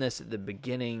mentioned this at the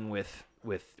beginning with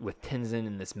Tenzin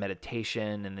and this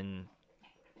meditation, and then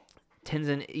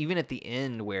Tenzin even at the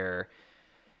end where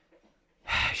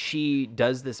she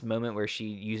does this moment where she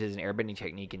uses an airbending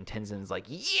technique, and Tenzin's like,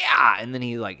 yeah, and then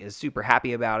he like is super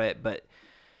happy about it, but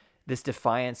this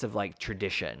defiance of like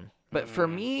tradition. But for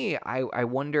me, I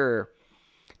wonder,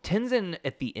 Tenzin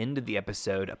at the end of the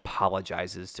episode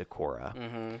apologizes to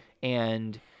Korra.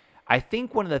 And I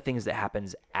think one of the things that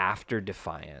happens after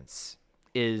defiance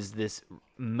is this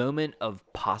moment of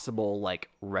possible like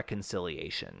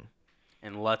reconciliation.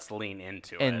 And let's lean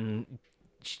into it. And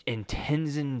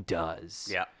Tenzin does.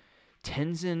 Yeah.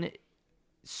 Tenzin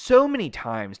so many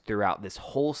times throughout this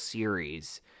whole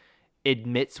series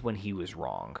admits when he was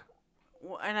wrong.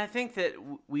 Well, and I think that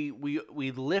we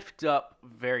lift up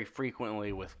very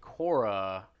frequently with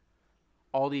Korra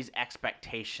all these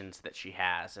expectations that she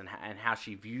has and how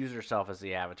she views herself as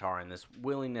the Avatar and this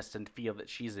willingness to feel that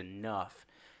she's enough.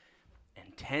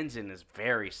 And Tenzin is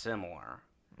very similar.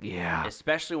 Yeah.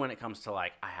 Especially when it comes to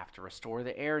like, I have to restore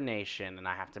the Air Nation and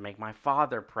I have to make my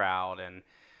father proud, and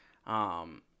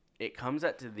it comes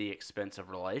at to the expense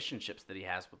of relationships that he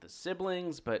has with his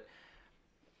siblings. But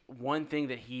one thing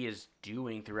that he is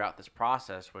doing throughout this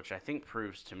process, which I think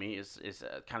proves to me, is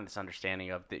kind of this understanding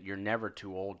of that you're never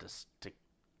too old to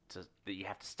that you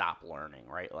have to stop learning,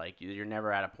 right? Like you're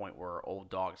never at a point where old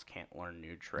dogs can't learn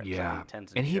new tricks. Yeah.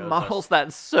 Tenzin And he shows models us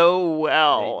that so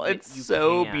well. that It's you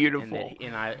so can, beautiful.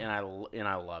 and I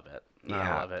love it. I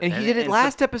Yeah. love it. And he did it and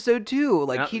last episode too.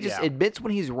 Like he just yeah. admits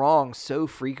when he's wrong so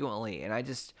frequently. And I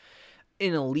just,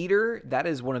 in a leader, that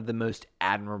is one of the most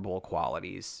admirable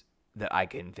qualities that I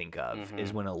can think of,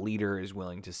 is when a leader is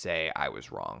willing to say, I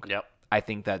was wrong. Yep. I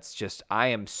think that's just,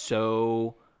 I'm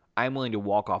willing to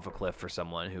walk off a cliff for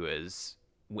someone who is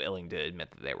willing to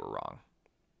admit that they were wrong.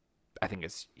 I think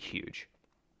it's huge.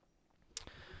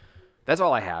 That's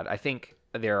all I had. I think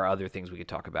there are other things we could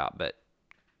talk about, but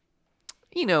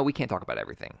we can't talk about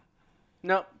everything.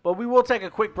 No, but we will take a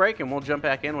quick break and we'll jump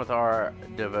back in with our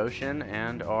devotion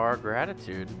and our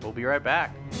gratitude. We'll be right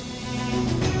back.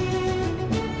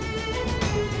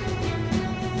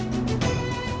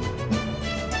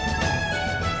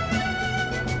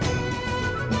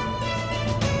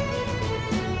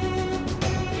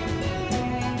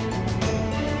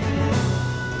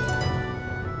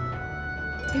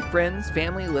 Hey friends,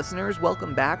 family, listeners,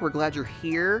 welcome back. We're glad you're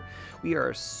here. We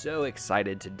are so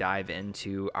excited to dive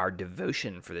into our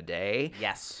devotion for the day.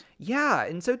 Yes. Yeah,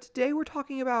 and so today we're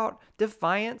talking about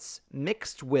defiance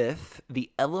mixed with the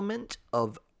element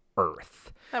of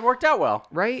earth. That worked out well.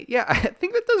 Right? Yeah, I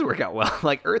think that does work out well.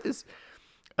 Like earth is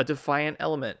a defiant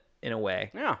element in a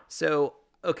way. Yeah. So,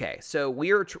 okay, so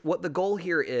we are what the goal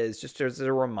here is, just as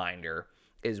a reminder,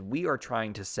 is we are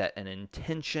trying to set an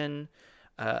intention,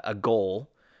 a goal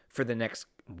for the next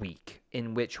week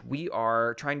in which we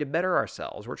are trying to better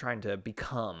ourselves. We're trying to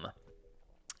become.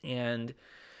 And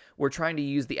we're trying to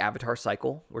use the avatar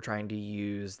cycle. We're trying to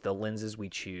use the lenses we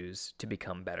choose to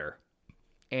become better.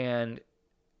 And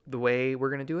the way we're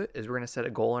going to do it is we're going to set a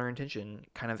goal or intention,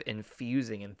 kind of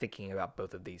infusing and thinking about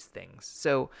both of these things.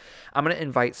 So I'm going to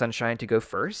invite Sunshine to go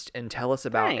first and tell us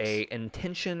about Thanks. a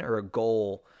intention or a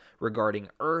goal regarding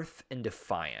earth and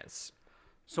defiance.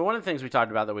 So one of the things we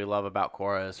talked about that we love about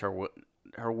Korra is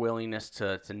her willingness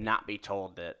to not be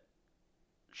told that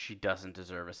she doesn't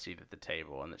deserve a seat at the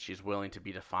table, and that she's willing to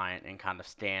be defiant and kind of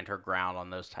stand her ground on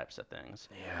those types of things.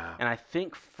 Yeah. And I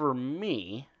think for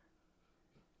me,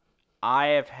 I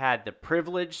have had the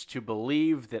privilege to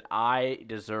believe that I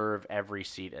deserve every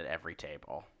seat at every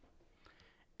table.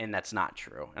 And that's not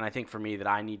true. And I think for me that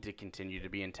I need to continue to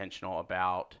be intentional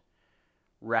about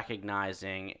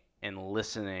recognizing and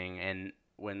listening and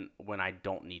when I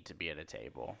don't need to be at a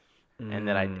table. And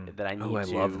that I need I to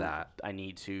love that. I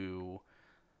need to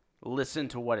listen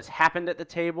to what has happened at the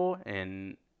table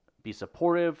and be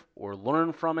supportive or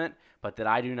learn from it, but that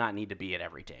I do not need to be at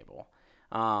every table.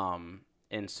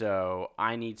 And so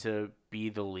I need to be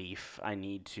the leaf. I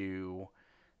need to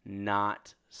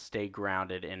not stay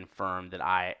grounded and firm that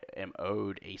I am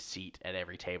owed a seat at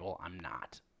every table. I'm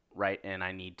not, right? And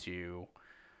I need to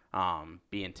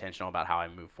be intentional about how I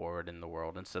move forward in the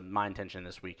world. And so my intention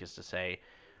this week is to say,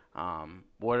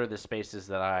 What are the spaces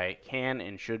that I can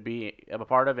and should be a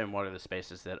part of, and what are the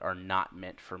spaces that are not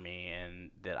meant for me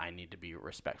and that I need to be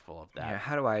respectful of that? Yeah,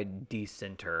 how do I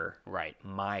decenter Right.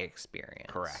 my experience?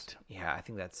 Correct. Yeah, I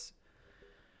think that's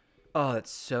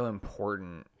so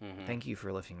important. Thank you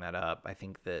for lifting that up. I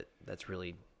think that's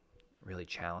really, really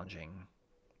challenging.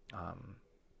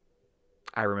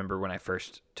 I remember when I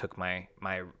first took my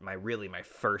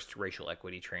first racial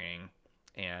equity training,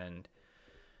 and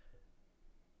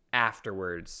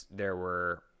afterwards there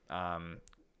were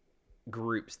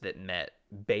groups that met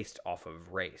based off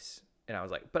of race, and I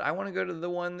was like, but I want to go to the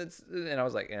one and I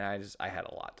was like, and I had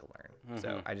a lot to learn.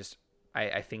 So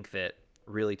I think that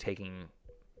really taking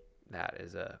that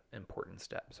is a important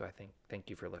step. So thank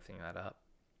you for lifting that up.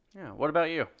 Yeah. What about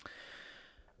you?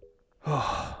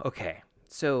 Okay.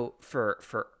 So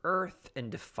for Earth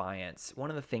and Defiance, one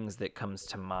of the things that comes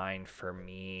to mind for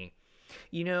me,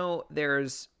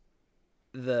 there's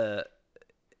Maya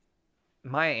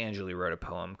Angelou wrote a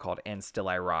poem called "And Still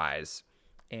I Rise,"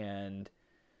 and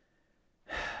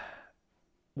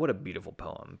what a beautiful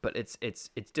poem. But it's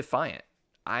defiant.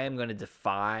 I am going to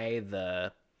defy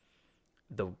the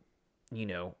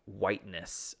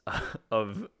whiteness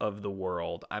of the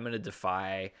world. I'm going to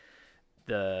defy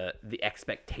the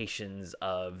expectations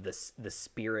of the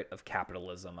spirit of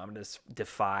capitalism. I'm going to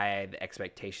defy the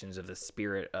expectations of the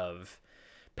spirit of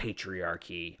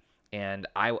patriarchy, and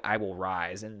I will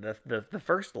rise. And the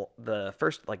first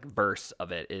like verse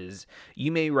of it is,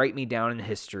 "You may write me down in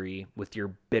history with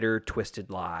your bitter twisted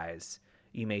lies.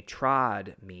 You may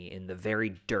trod me in the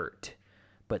very dirt,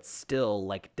 but still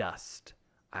like dust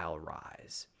I'll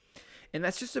rise." And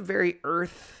that's just a very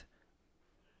Earth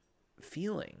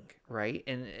feeling, right?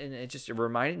 And it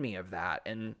reminded me of that.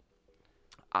 And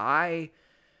I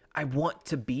want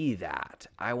to be that.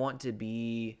 I want to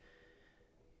be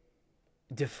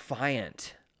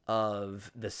defiant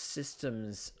of the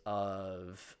systems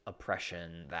of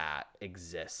oppression that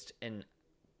exist. And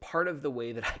part of the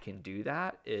way that I can do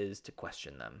that is to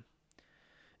question them.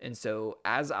 And so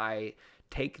as I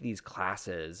take these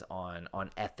classes on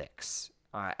ethics,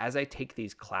 as I take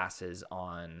these classes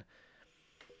on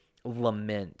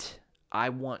lament, I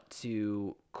want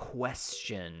to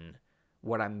question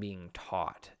what I'm being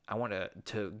taught. I want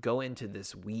to go into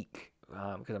this week,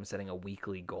 because I'm setting a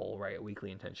weekly goal, right? A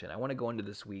weekly intention. I want to go into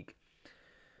this week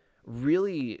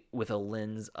really with a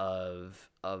lens of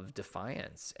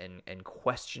defiance and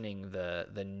questioning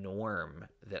the norm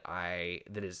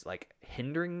that is like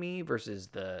hindering me versus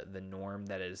the norm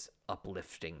that is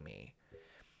uplifting me.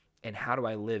 And how do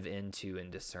I live into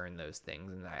and discern those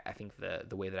things? And I think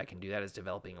the way that I can do that is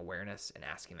developing awareness and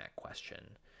asking that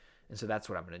question. And so that's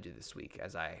what I'm going to do this week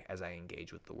as I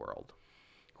engage with the world.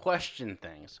 Question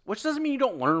things, which doesn't mean you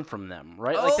don't learn from them,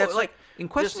 right? Oh, like that's like in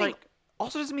questioning like,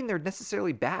 also doesn't mean they're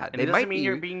necessarily bad. and it doesn't mean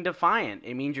you're being defiant.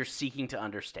 It means you're seeking to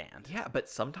understand. Yeah, but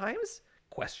sometimes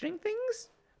questioning things,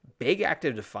 big act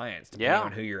of defiance depending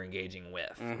on who you're engaging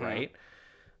with, right?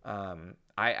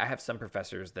 I have some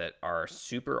professors that are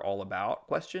super all about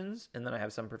questions, and then I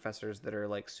have some professors that are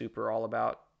like super all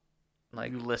about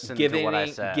like you listen to what I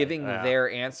said. giving their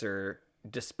answer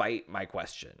despite my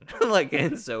question.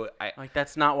 And so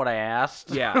that's not what I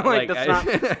asked. Yeah,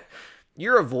 that's not.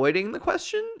 You're avoiding the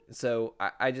question. So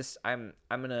I'm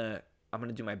gonna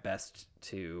do my best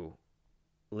to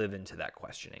live into that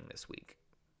questioning this week.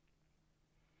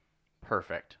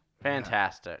 Perfect.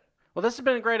 Fantastic. Well, this has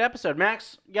been a great episode.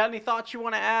 Max, you got any thoughts you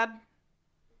want to add?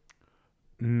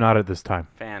 Not at this time.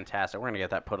 Fantastic. We're going to get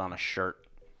that put on a shirt.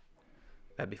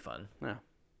 That'd be fun. Yeah.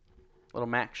 Little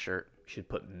Max shirt. You should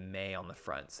put May on the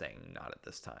front saying "not at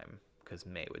this time," because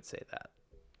May would say that.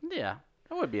 Yeah.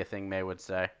 That would be a thing May would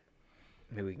say.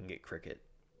 Maybe we can get Cricket.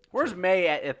 Where's May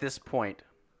at this point?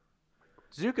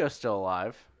 Zuko's still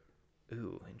alive.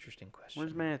 Ooh, interesting question.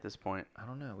 Where's May at this point? I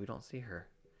don't know. We don't see her.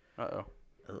 Uh-oh.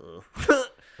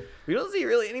 We don't see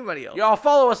really anybody else. Y'all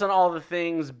follow us on all the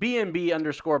things,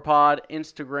 BNB_pod,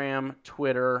 Instagram,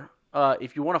 Twitter.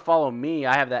 If you want to follow me,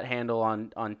 I have that handle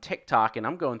on TikTok, and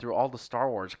I'm going through all the Star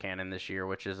Wars canon this year,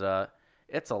 which is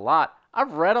it's a lot.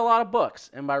 I've read a lot of books,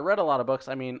 and by read a lot of books,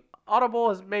 I mean Audible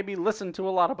has maybe listened to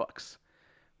a lot of books,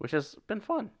 which has been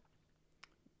fun.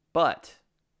 But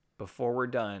before we're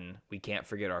done, we can't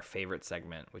forget our favorite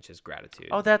segment, which is gratitude.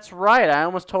 Oh, that's right. I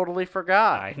almost totally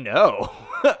forgot. I know.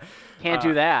 Can't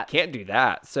do that. Can't do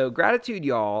that. So gratitude,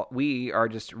 y'all. We are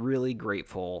just really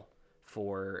grateful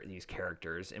for these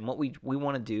characters. And what we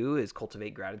want to do is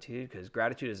cultivate gratitude, because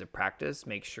gratitude is a practice.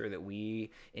 Make sure that we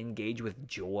engage with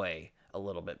joy a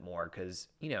little bit more because,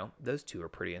 those two are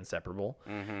pretty inseparable.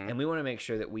 Mm-hmm. And we want to make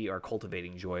sure that we are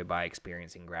cultivating joy by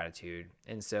experiencing gratitude.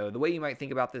 And so the way you might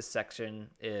think about this section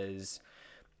is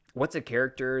what's a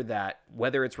character that,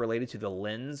 whether it's related to the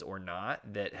lens or not,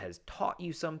 that has taught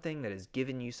you something, that has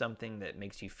given you something that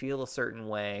makes you feel a certain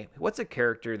way? What's a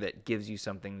character that gives you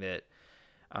something that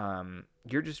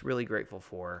you're just really grateful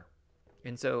for?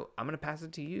 And so I'm going to pass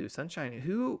it to you, Sunshine.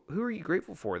 Who are you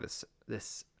grateful for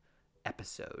this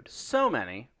episode? So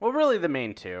many. Well, really the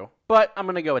main two. But I'm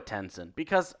going to go with Tenzin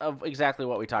because of exactly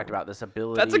what we talked about, this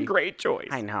ability. That's a great choice.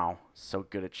 I know. So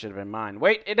good it should have been mine.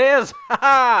 Wait, it is!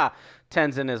 Ha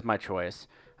Tenzin is my choice.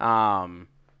 That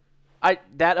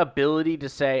ability to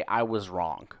say I was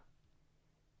wrong.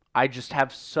 I just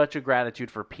have such a gratitude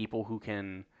for people who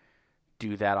can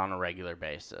do that on a regular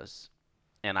basis.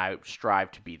 And I strive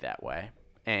to be that way.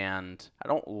 And I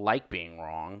don't like being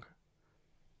wrong,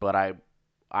 but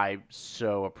I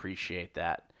so appreciate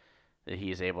that he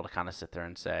is able to kind of sit there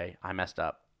and say, I messed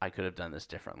up. I could have done this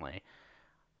differently.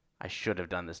 I should have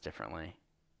done this differently.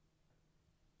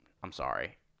 I'm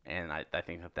sorry. And I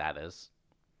think that is,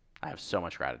 I have so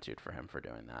much gratitude for him for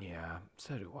doing that. Yeah,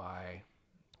 so do I.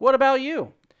 What about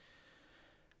you?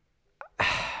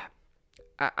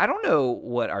 I don't know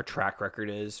what our track record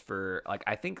is for,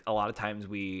 I think a lot of times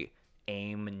we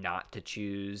aim not to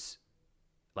choose,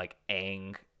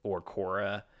 Aang or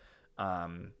Korra,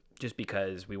 just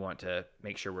because we want to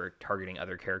make sure we're targeting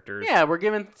other characters. Yeah, we're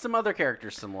giving some other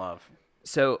characters some love.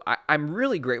 So I'm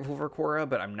really grateful for Korra,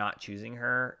 but I'm not choosing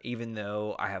her, even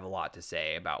though I have a lot to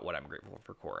say about what I'm grateful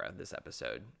for Korra this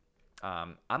episode.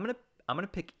 I'm gonna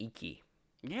pick Ikki.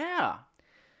 Yeah.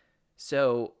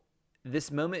 So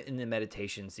this moment in the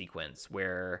meditation sequence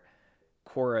where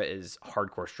Korra is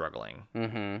hardcore struggling,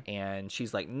 and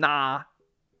she's like, nah,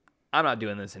 I'm not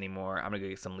doing this anymore. I'm going to go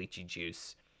get some lychee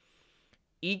juice.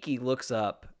 Ikki looks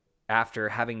up after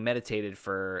having meditated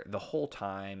for the whole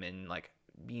time and,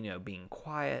 being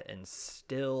quiet and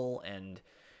still, and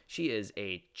she is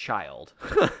a child.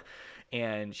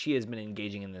 And she has been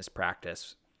engaging in this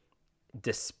practice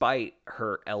despite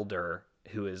her elder,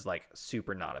 who is,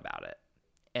 super not about it.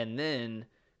 And then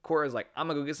Korra's like, I'm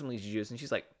going to go get some lychee juice. And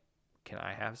she's like, can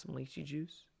I have some lychee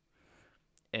juice?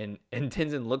 And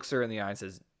Tenzin looks her in the eye and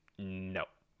says, no.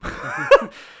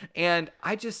 And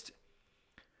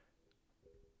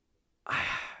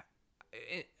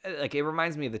it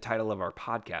reminds me of the title of our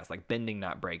podcast, bending,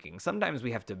 not breaking. Sometimes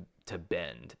we have to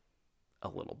bend a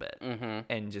little bit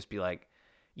and just be like,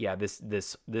 yeah, this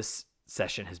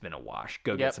session has been a wash.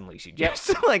 Go get some lychee juice.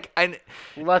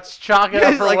 Let's chalk it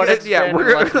up for what it's been.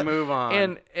 Let's move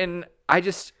on. And I'm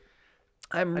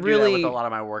I really do that with a lot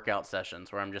of my workout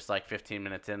sessions where I'm just 15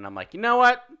 minutes in and I'm like, you know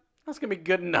what? That's gonna be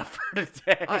good enough for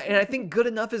today. And I think good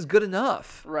enough is good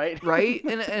enough. Right. Right.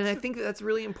 And I think that's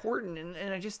really important.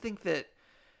 And I just think that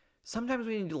sometimes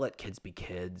we need to let kids be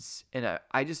kids. And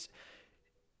I just,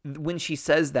 when she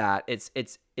says that,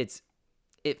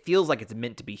 it feels like it's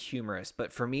meant to be humorous,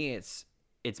 but for me, it's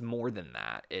more than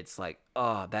that. It's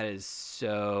that is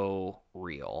so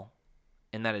real,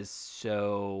 and that is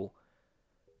so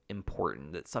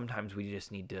important that sometimes we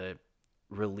just need to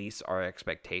release our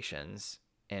expectations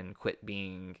and quit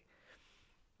being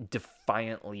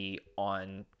defiantly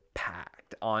on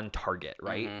target,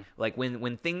 right?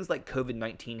 When things like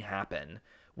COVID-19 happen,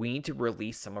 we need to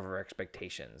release some of our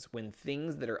expectations. When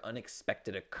things that are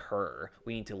unexpected occur,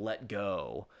 we need to let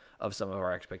go of some of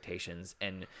our expectations.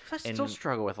 And I still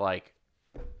struggle with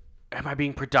am I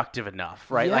being productive enough,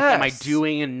 right? Yes. Am I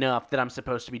doing enough that I'm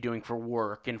supposed to be doing for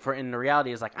work? And the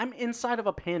reality is I'm inside of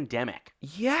a pandemic.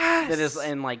 Yes. That is,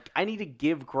 and I need to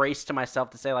give grace to myself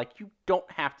to say you don't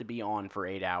have to be on for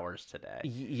 8 hours today.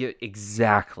 Yeah,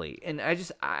 exactly. And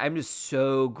I'm just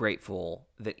so grateful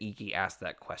that Ikki asked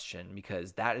that question,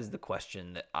 because that is the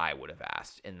question that I would have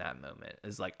asked in that moment.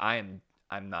 Is I'm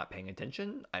not paying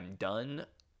attention. I'm done.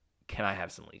 Can I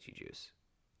have some lychee juice?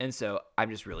 And so I'm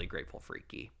just really grateful for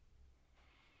Ikki.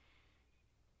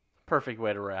 Perfect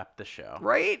way to wrap the show.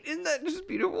 Right? Isn't that just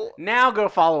beautiful? Now go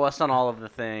follow us on all of the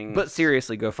things. But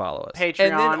seriously, go follow us. Patreon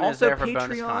and then also is there for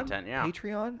bonus content. Yeah.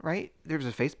 Patreon, right? There's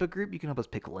a Facebook group. You can help us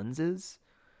pick lenses,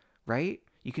 right?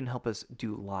 You can help us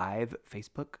do live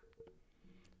Facebook.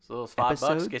 So those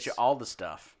 $5 get you all the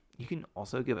stuff. You can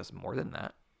also give us more than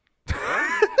that.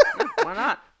 Why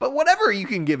not? But whatever you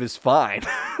can give is fine.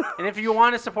 And if you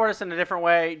want to support us in a different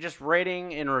way, just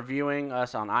rating and reviewing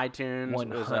us on iTunes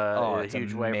is a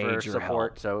huge way for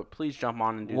support. Help. So please jump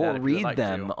on and do that. We'll if you'd read like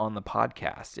them to. on the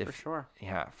podcast. For sure.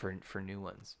 Yeah, for new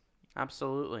ones.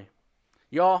 Absolutely.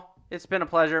 Y'all, it's been a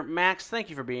pleasure. Max,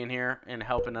 thank you for being here and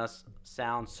helping us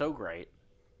sound so great.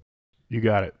 You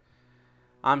got it.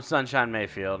 I'm Sunshine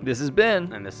Mayfield. This has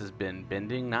been. And this has been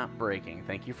Bending Not Breaking.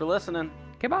 Thank you for listening.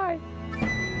 Okay, bye.